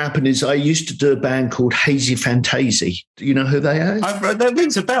what happened is I used to do a band called Hazy Fantasy. Do you know who they are? That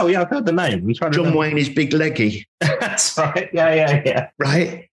rings a bell. Yeah, I've heard the name. John Wayne is Big Leggy. That's right. Yeah.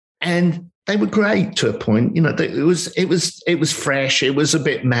 Right. And they were great to a point. You know, it was fresh. It was a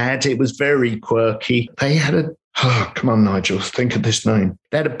bit mad. It was very quirky. They had come on, Nigel, think of this name.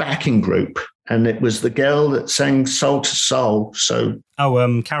 They had a backing group and it was the girl that sang Soul to Soul. So,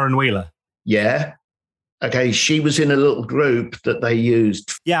 Karen Wheeler. Yeah. Okay, she was in a little group that they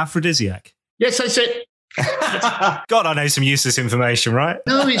used. Yeah, Aphrodisiac. Yes, that's it. God, I know some useless information, right?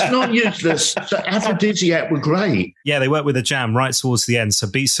 No, it's not useless. So Aphrodisiac were great. Yeah, they worked with a jam right towards the end. So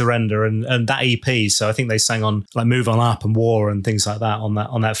Beat Surrender and that EP. So I think they sang on like Move On Up and War and things like that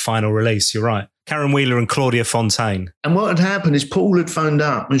on that final release. You're right. Karen Wheeler and Claudia Fontaine. And what had happened is Paul had phoned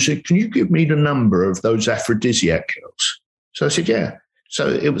up and said, can you give me the number of those aphrodisiac girls? So I said, yeah. So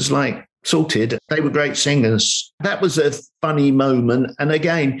it was like sorted. They were great singers. That was a funny moment. And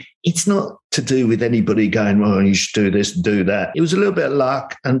again, it's not to do with anybody going, well, you should do this, do that. It was a little bit of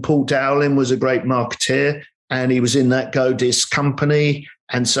luck. And Paul Dowling was a great marketeer and he was in that Go Disc company.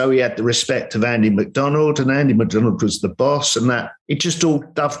 And so he had the respect of Andy McDonald, and Andy McDonald was the boss, and that it just all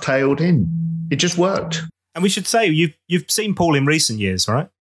dovetailed in. It just worked. And we should say you've seen Paul in recent years, right?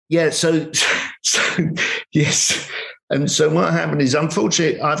 Yeah. So yes. And so what happened is,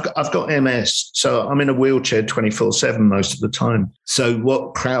 unfortunately, I've got MS, so I'm in a wheelchair 24/7 most of the time. So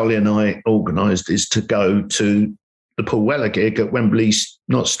what Crowley and I organised is to go to the Paul Weller gig at Wembley,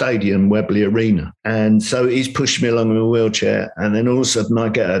 not Stadium, Wembley Arena. And so he's pushed me along in a wheelchair. And then all of a sudden I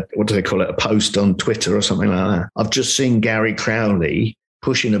get a post on Twitter or something like that. I've just seen Gary Crowley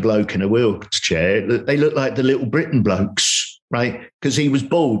pushing a bloke in a wheelchair. They look like the Little Britain blokes, right? Because he was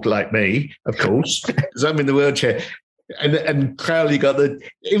bald like me, of course, because I'm in the wheelchair. And Crowley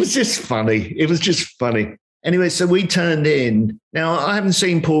it was just funny. It was just funny. Anyway, so we turned in. Now, I haven't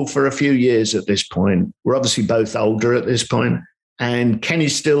seen Paul for a few years at this point. We're obviously both older at this point. And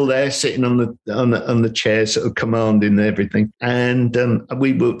Kenny's still there sitting on the chair, sort of commanding everything. And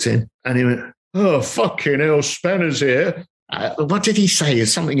we walked in and he went, oh, fucking hell, Spanner's here. What did he say?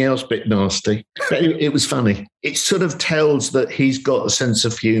 It's something else a bit nasty. But it was funny. It sort of tells that he's got a sense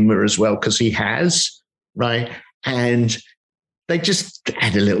of humour as well, because he has, right? And they just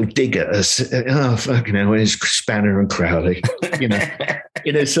had a little dig at us. Oh, fucking hell, where's Spanner and Crowley?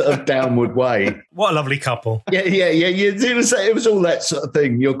 In a sort of downward way. What a lovely couple. Yeah. It was all that sort of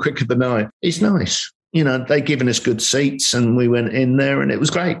thing. You're quicker than I. It's nice. They given us good seats and we went in there and it was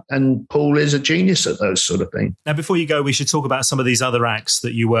great. And Paul is a genius at those sort of things. Now, before you go, we should talk about some of these other acts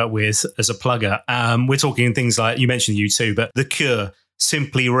that you work with as a plugger. We're talking things like, you mentioned U2, but The Cure,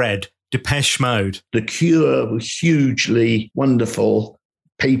 Simply Red, Depeche Mode. The Cure was hugely wonderful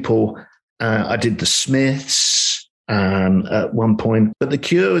people. I did the Smiths at one point, but The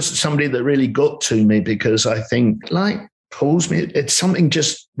Cure was somebody that really got to me because I think, like Paul's music, it's something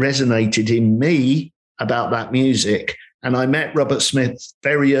just resonated in me about that music. And I met Robert Smith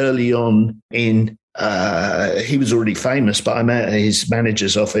very early on he was already famous, but I met at his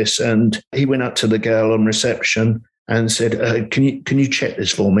manager's office and he went up to the girl on reception and said, can you check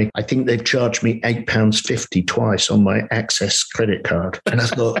this for me? I think they've charged me £8.50 twice on my Access credit card. And I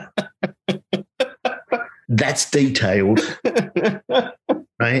thought, that's detailed,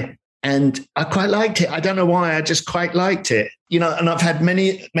 right? And I quite liked it. I don't know why, I just quite liked it. And I've had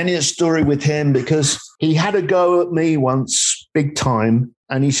many a story with him because he had a go at me once, big time,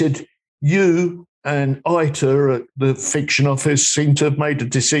 and he said, you and Ita at the Fiction Office seem to have made a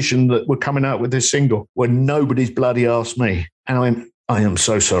decision that we're coming out with this single when nobody's bloody asked me. And I went, I am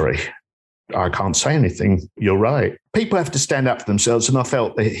so sorry. I can't say anything. You're right. People have to stand up for themselves, and I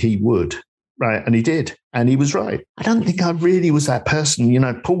felt that he would. Right. And he did. And he was right. I don't think I really was that person.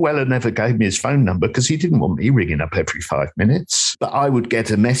 Paul Weller never gave me his phone number because he didn't want me ringing up every 5 minutes. But I would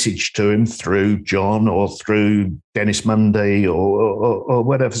get a message to him through John or through Dennis Munday or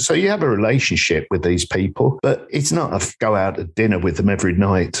whatever. So you have a relationship with these people, but it's not a go out at dinner with them every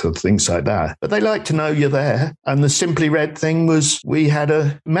night or things like that. But they like to know you're there. And the Simply Red thing was we had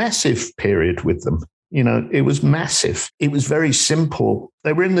a massive period with them. It was massive. It was very simple.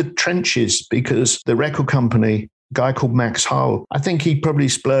 They were in the trenches because the record company, a guy called Max Hull, I think he probably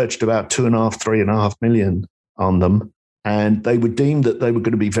splurged about 3.5 million on them. And they were deemed that they were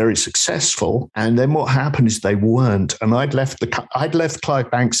going to be very successful. And then what happened is they weren't. And I'd left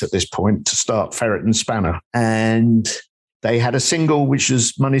Clive Banks at this point to start Ferret and Spanner. And they had a single, which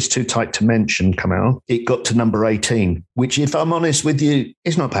was Money's Too Tight to Mention, come out. It got to number 18, which, if I'm honest with you,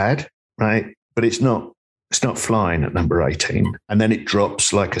 is not bad, right? But it's not flying at number 18. And then it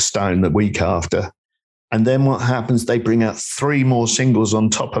drops like a stone the week after. And then what happens, they bring out 3 more singles on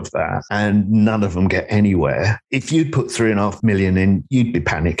top of that, and none of them get anywhere. If you'd put 3.5 million in, you'd be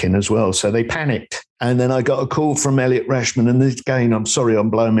panicking as well. So they panicked. And then I got a call from Elliot Rashman. And again, I'm sorry, I'm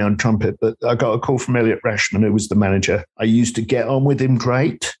blowing my own trumpet, but I got a call from Elliot Rashman, who was the manager. I used to get on with him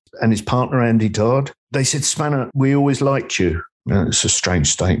great. And his partner, Andy Dodd. They said, Spanner, we always liked you. It's a strange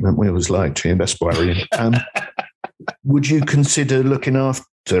statement. We always liked you. That's worrying. Would you consider looking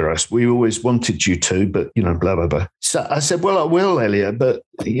after us? We always wanted you to, but, blah, blah, blah. So I said, well, I will, Elliot. But,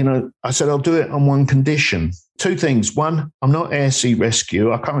 I said, I'll do it on one condition. 2 things. One, I'm not air sea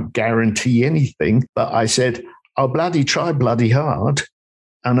rescue. I can't guarantee anything. But I said, I'll bloody try bloody hard.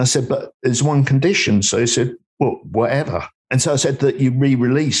 And I said, but there's one condition. So he said, well, whatever. And so I said that you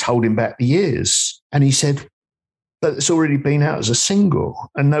re-release Holding Back the Years. And he said, but it's already been out as a single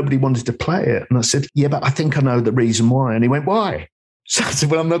and nobody wanted to play it. And I said, yeah, but I think I know the reason why. And he went, why? So I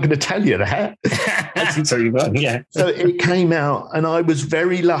said, well, I'm not going to tell you that. Yeah. So it came out and I was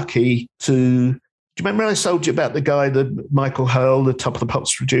very lucky to... Do you remember I told you about the guy, Michael Hurl, the Top of the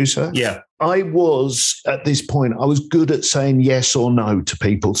Pops producer? Yeah. I was, at this point, I was good at saying yes or no to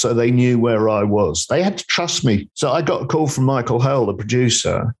people so they knew where I was. They had to trust me. So I got a call from Michael Hurl, the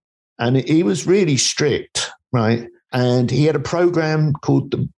producer, and he was really strict, right? And he had a program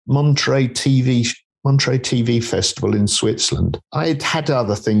called the Monterey TV Festival in Switzerland. I had had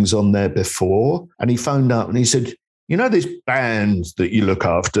other things on there before, and he phoned up and he said, you know, this band that you look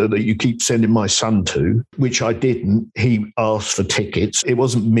after that you keep sending my son to, which I didn't. He asked for tickets. It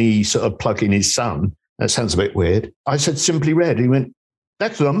wasn't me sort of plugging his son. That sounds a bit weird. I said, Simply Red. He went,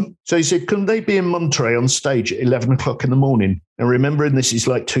 that's them. So he said, couldn't they be in Monterey on stage at 11 o'clock in the morning? And remembering this is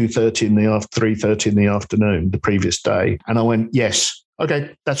like 3:30 in the afternoon, the previous day. And I went, yes.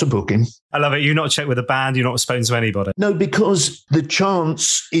 Okay, that's a booking. I love it. You're not checked with a band. You're not spoken to anybody. No, because the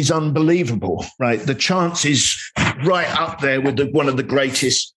chance is unbelievable, right? The chance is right up there with one of the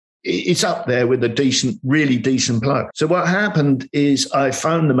greatest. It's up there with a really decent plug. So what happened is I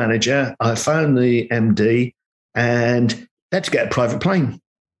phoned the manager, I phoned the MD, and they had to get a private plane,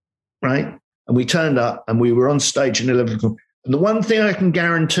 right? And we turned up and we were on stage in 11 o'clock. And the one thing I can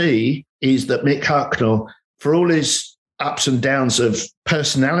guarantee is that Mick Hucknall, for all his ups and downs of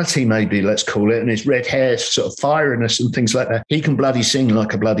personality, maybe, let's call it, and his red hair sort of fieriness and things like that, he can bloody sing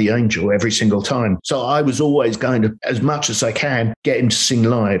like a bloody angel every single time. So I was always going to, as much as I can, get him to sing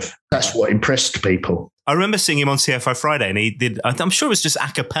live. That's what impressed people. I remember seeing him on CFI Friday, and he did, I'm sure it was just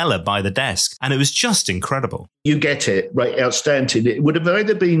a cappella by the desk, and it was just incredible. You get it, right? Outstanding. It would have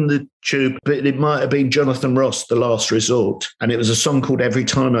either been the Tube, but it might have been Jonathan Ross, The Last Resort. And it was a song called Every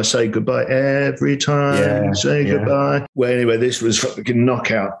Time I Say Goodbye. Every time I say goodbye. Well, anyway, this was fucking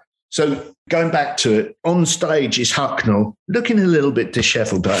knockout. So going back to it, on stage is Hucknall, looking a little bit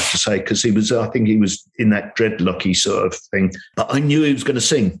dishevelled, I have to say, because I think he was in that dreadlocky sort of thing. But I knew he was going to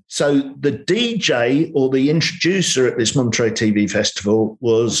sing. So the DJ or the introducer at this Monterey TV Festival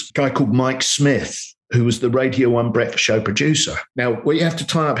was a guy called Mike Smith, who was the Radio 1 Breakfast Show producer. Now, what you have to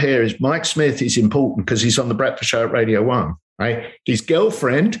tie up here is Mike Smith is important because he's on the Breakfast Show at Radio 1, right? His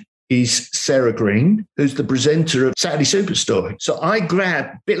girlfriend is Sarah Green, who's the presenter of Saturday Superstore. So I grab,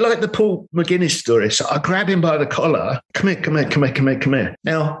 a bit like the Paul McGuinness story, so I grab him by the collar. Come here.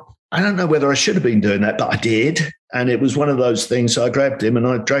 Now, I don't know whether I should have been doing that, but I did. And it was one of those things. So I grabbed him and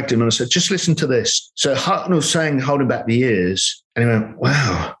I dragged him and I said, just listen to this. So Hucknall sang Holding Back the Years. And he went,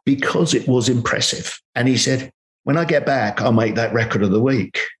 wow, because it was impressive. And he said, when I get back, I'll make that record of the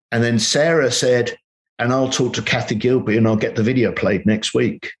week. And then Sarah said, and I'll talk to Kathy Gilby and I'll get the video played next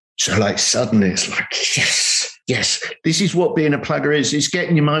week. So like suddenly it's like, yes, this is what being a plugger is. It's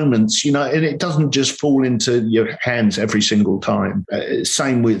getting your moments, you know, and it doesn't just fall into your hands every single time.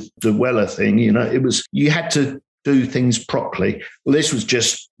 Same with the Weller thing, you know, you had to do things properly. Well, this was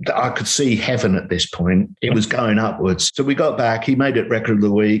just, I could see heaven at this point. It was going upwards. So we got back, he made it record of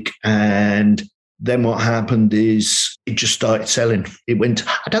the week, and then what happened is it just started selling.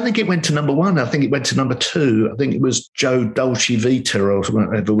 I don't think it went to number one. I think it went to number two. I think it was Joe Dolce Vita or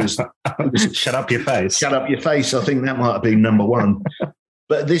whatever was. Shut up your face. Shut up your face. I think that might have been number one.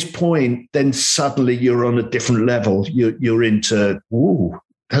 But at this point, then suddenly you're on a different level. You're into,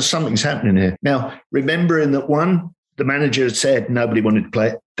 something's happening here. Now, remembering that the manager had said nobody wanted to play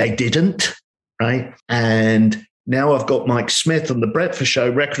it. They didn't, right? And now I've got Mike Smith on the Breakfast Show,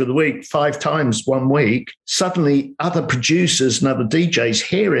 record of the week, 5 times 1 week. Suddenly other producers and other DJs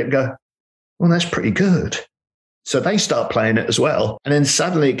hear it and go, well, that's pretty good. So they start playing it as well. And then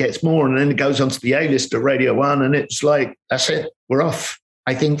suddenly it gets more, and then it goes onto the A-list at Radio 1, and it's like, that's it, we're off.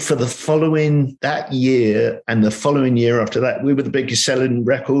 I think for that year and the following year after that, we were the biggest selling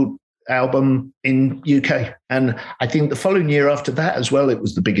record album in UK. And I think the following year after that as well, it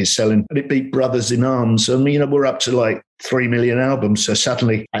was the biggest selling, and it beat Brothers in Arms. And, you know, we're up to like 3 million albums. So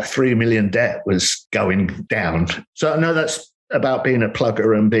suddenly at 3 million, Depp was going down. So I know that's about being a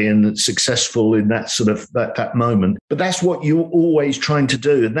plugger and being successful in that sort of that moment. But that's what you're always trying to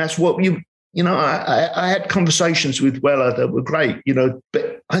do. And that's what I had conversations with Weller that were great, you know,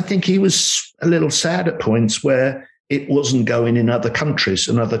 but I think he was a little sad at points where it wasn't going in other countries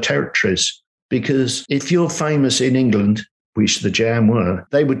and other territories. Because if you're famous in England, which the Jam were,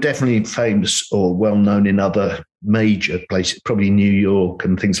 they were definitely famous or well-known in other major places, probably New York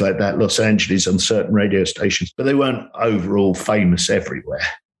and things like that, Los Angeles on certain radio stations, but they weren't overall famous everywhere.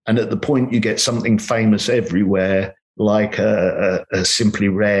 And at the point you get something famous everywhere, like a Simply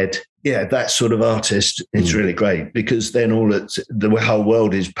Red. Yeah, that sort of artist, it's really great because then the whole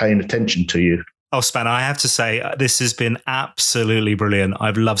world is paying attention to you. Oh, Spanner, I have to say, this has been absolutely brilliant.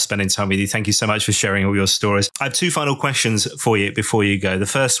 I've loved spending time with you. Thank you so much for sharing all your stories. I have 2 final questions for you before you go. The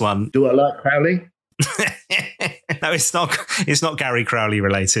first one... Do I like Crowley? No, it's not Gary Crowley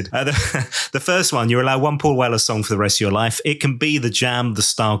related. The first one, you're allowed one Paul Weller song for the rest of your life. It can be The Jam, The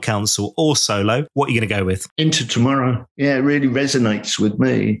Style Council, or solo. What are you going to go with? Into Tomorrow. Yeah, it really resonates with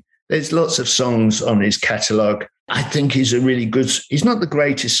me. There's lots of songs on his catalogue. I think he's he's not the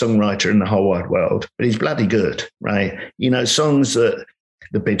greatest songwriter in the whole wide world, but he's bloody good, right? Songs that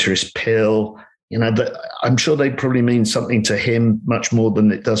The Bitterest Pill, I'm sure they probably mean something to him much more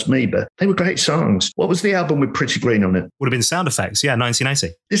than it does me, but they were great songs. What was the album with Pretty Green on it? Would have been Sound Effects, yeah,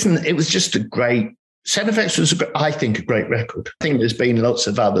 1980. Listen, it was just a great... Sound Effects was, I think, a great record. I think there's been lots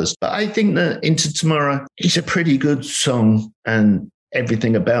of others, but I think that Into Tomorrow is a pretty good song, and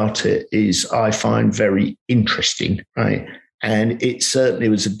everything about it is, I find, very interesting, right? And it certainly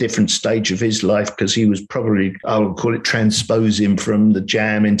was a different stage of his life because he was probably, I would call it, transposing from the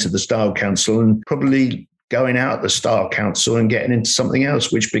Jam into the Style Council and probably going out of the Style Council and getting into something else,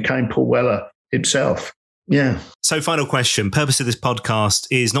 which became Paul Weller himself. Yeah. So final question. Purpose of this podcast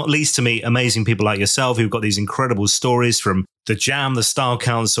is not least to meet amazing people like yourself who've got these incredible stories from the Jam, the Style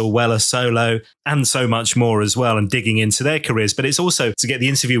Council, Weller Solo, and so much more as well, and digging into their careers. But it's also to get the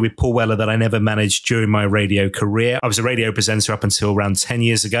interview with Paul Weller that I never managed during my radio career. I was a radio presenter up until around 10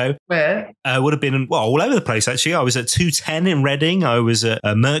 years ago. Where? Would have been, all over the place, actually. I was at 210 in Reading. I was at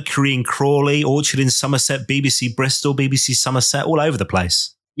Mercury in Crawley, Orchard in Somerset, BBC Bristol, BBC Somerset, all over the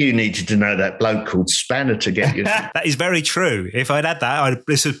place. You needed to know that bloke called Spanner to get you. That is very true. If I'd had that,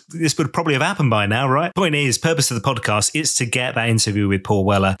 this would probably have happened by now, right? Point is, purpose of the podcast is to get that interview with Paul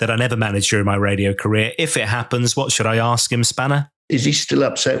Weller that I never managed during my radio career. If it happens, what should I ask him, Spanner? Is he still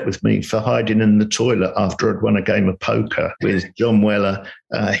upset with me for hiding in the toilet after I'd won a game of poker with John Weller,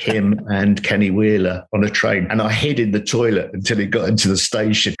 him and Kenny Wheeler on a train? And I hid in the toilet until he got into the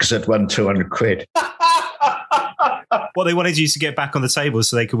station because I'd won 200 quid. Well, they wanted you to get back on the table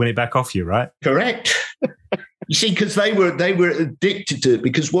so they could win it back off you, right? Correct. You see, because they were addicted to it.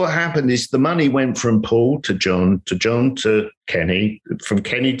 Because what happened is the money went from Paul to John to Kenny, from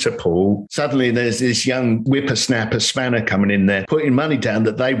Kenny to Paul. Suddenly there's this young whippersnapper Spanner coming in there, putting money down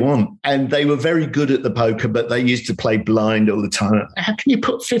that they want. And they were very good at the poker, but they used to play blind all the time. How can you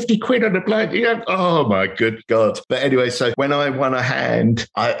put 50 quid on a blind? Oh, my good God. But anyway, so when I won a hand,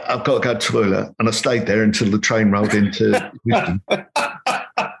 I've got to go to the toilet. And I stayed there until the train rolled into Wisdom.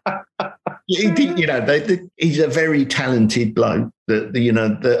 He's a very talented bloke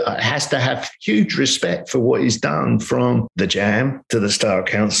that has to have huge respect for what he's done, from the Jam to the Style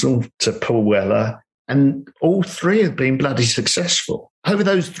Council to Paul Weller. And all three have been bloody successful. Over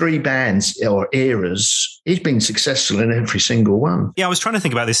those 3 bands or eras, he's been successful in every single one. Yeah, I was trying to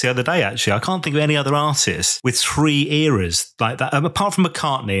think about this the other day, actually. I can't think of any other artists with 3 eras like that, apart from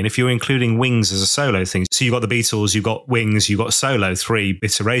McCartney, and if you're including Wings as a solo thing. So you've got the Beatles, you've got Wings, you've got solo, 3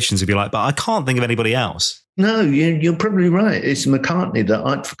 iterations, if you like, but I can't think of anybody else. No, you're probably right. It's McCartney that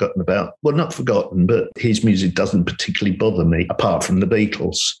I'd forgotten about. Well, not forgotten, but his music doesn't particularly bother me, apart from the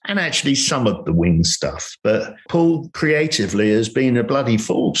Beatles. And actually some of the Wings stuff. But Paul creatively has been a bloody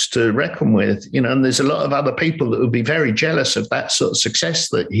force to reckon with, and there's a lot of other people that would be very jealous of that sort of success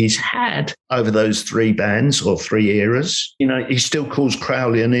that he's had over those 3 bands or 3 eras. He still calls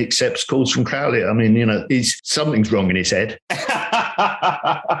Crowley and he accepts calls from Crowley. I mean, something's wrong in his head.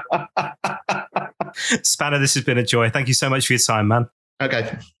 Spanner, this has been a joy. Thank you so much for your time, man.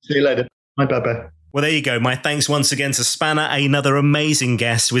 Okay. See you later. Bye-bye. Well, there you go. My thanks once again to Spanner, another amazing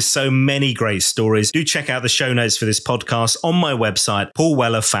guest with so many great stories. Do check out the show notes for this podcast on my website,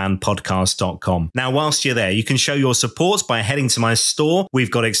 paulwellerfanpodcast.com. Now, whilst you're there, you can show your support by heading to my store.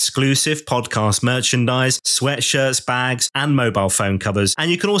 We've got exclusive podcast merchandise, sweatshirts, bags, and mobile phone covers.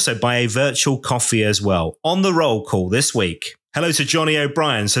 And you can also buy a virtual coffee as well. On the roll call this week. Hello to Johnny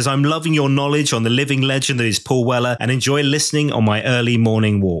O'Brien, says, I'm loving your knowledge on the living legend that is Paul Weller and enjoy listening on my early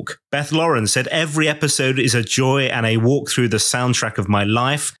morning walk. Beth Lauren said, every episode is a joy and a walk through the soundtrack of my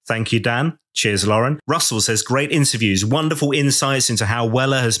life. Thank you, Dan. Cheers, Lauren. Russell says, great interviews, wonderful insights into how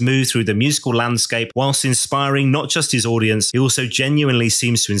Weller has moved through the musical landscape whilst inspiring not just his audience, he also genuinely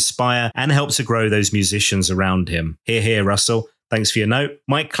seems to inspire and help to grow those musicians around him. Hear, hear, Russell. Thanks for your note.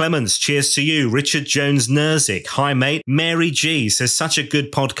 Mike Clements, cheers to you. Richard Jones Nerzik, hi mate. Mary G says, such a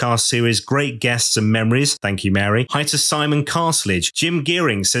good podcast series, great guests and memories. Thank you, Mary. Hi to Simon Carslidge. Jim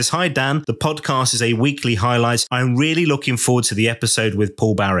Gearing says, hi Dan, the podcast is a weekly highlight. I'm really looking forward to the episode with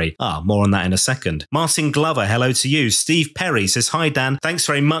Paul Barry. More on that in a second. Martin Glover, hello to you. Steve Perry says, hi Dan, thanks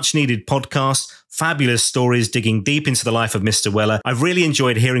for a much needed podcast. Fabulous stories digging deep into the life of Mr. Weller. I've really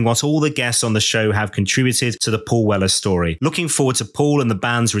enjoyed hearing what all the guests on the show have contributed to the Paul Weller story. Looking forward to Paul and the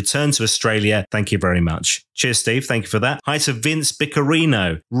band's return to Australia. Thank you very much. Cheers, Steve. Thank you for that. Hi to Vince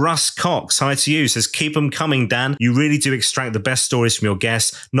Bicarino. Russ Cox, hi to you. Says, keep them coming, Dan. You really do extract the best stories from your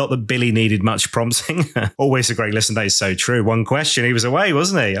guests. Not that Billy needed much prompting. Always a great listen. That is so true. One question, he was away,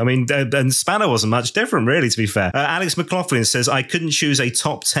 wasn't he? I mean, and Spandau wasn't much different, really, to be fair. Alex McLaughlin says, I couldn't choose a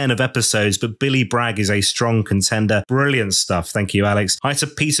top 10 of episodes, but Billy Bragg is a strong contender. Brilliant stuff. Thank you, Alex. Hi to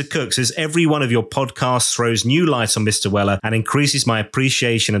Peter Cook. Says, every one of your podcasts throws new light on Mr. Weller and increases my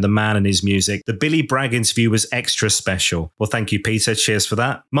appreciation of the man and his music. The Billy Bragg interview was extra special. Well, thank you, Peter. Cheers for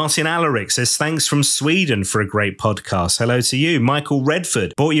that. Martin Alaric says, thanks from Sweden for a great podcast. Hello to you. Michael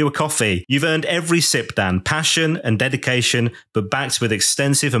Redford, bought you a coffee. You've earned every sip, Dan. Passion and dedication, but backed with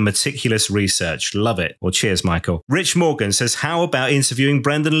extensive and meticulous research. Love it. Well, cheers, Michael. Rich Morgan says, how about interviewing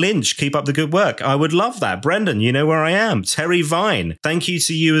Brendan Lynch? Keep up the good work. I would love that. Brendan, you know where I am. Terry Vine, thank you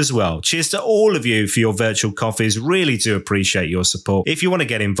to you as well. Cheers to all of you for your virtual coffees. Really do appreciate your support. If you want to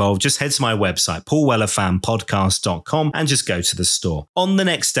get involved, just head to my website, paulwellerfanpodcast.com, and just go to the store. On the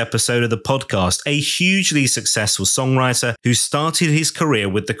next episode of the podcast, a hugely successful songwriter who started his career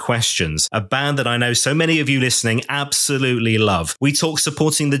with The Questions, a band that I know so many of you listening absolutely love. We talk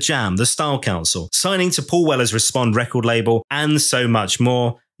supporting The Jam, the Style Council, signing to Paul Weller's Respond record label, and so much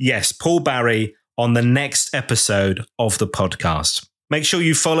more. Yes, Paul Barry on the next episode of the podcast. Make sure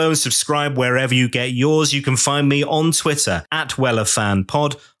you follow and subscribe wherever you get yours. You can find me on Twitter at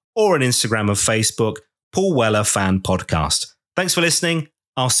WellerFanPod or on Instagram and Facebook, Paul Weller Fan Podcast. Thanks for listening.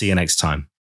 I'll see you next time.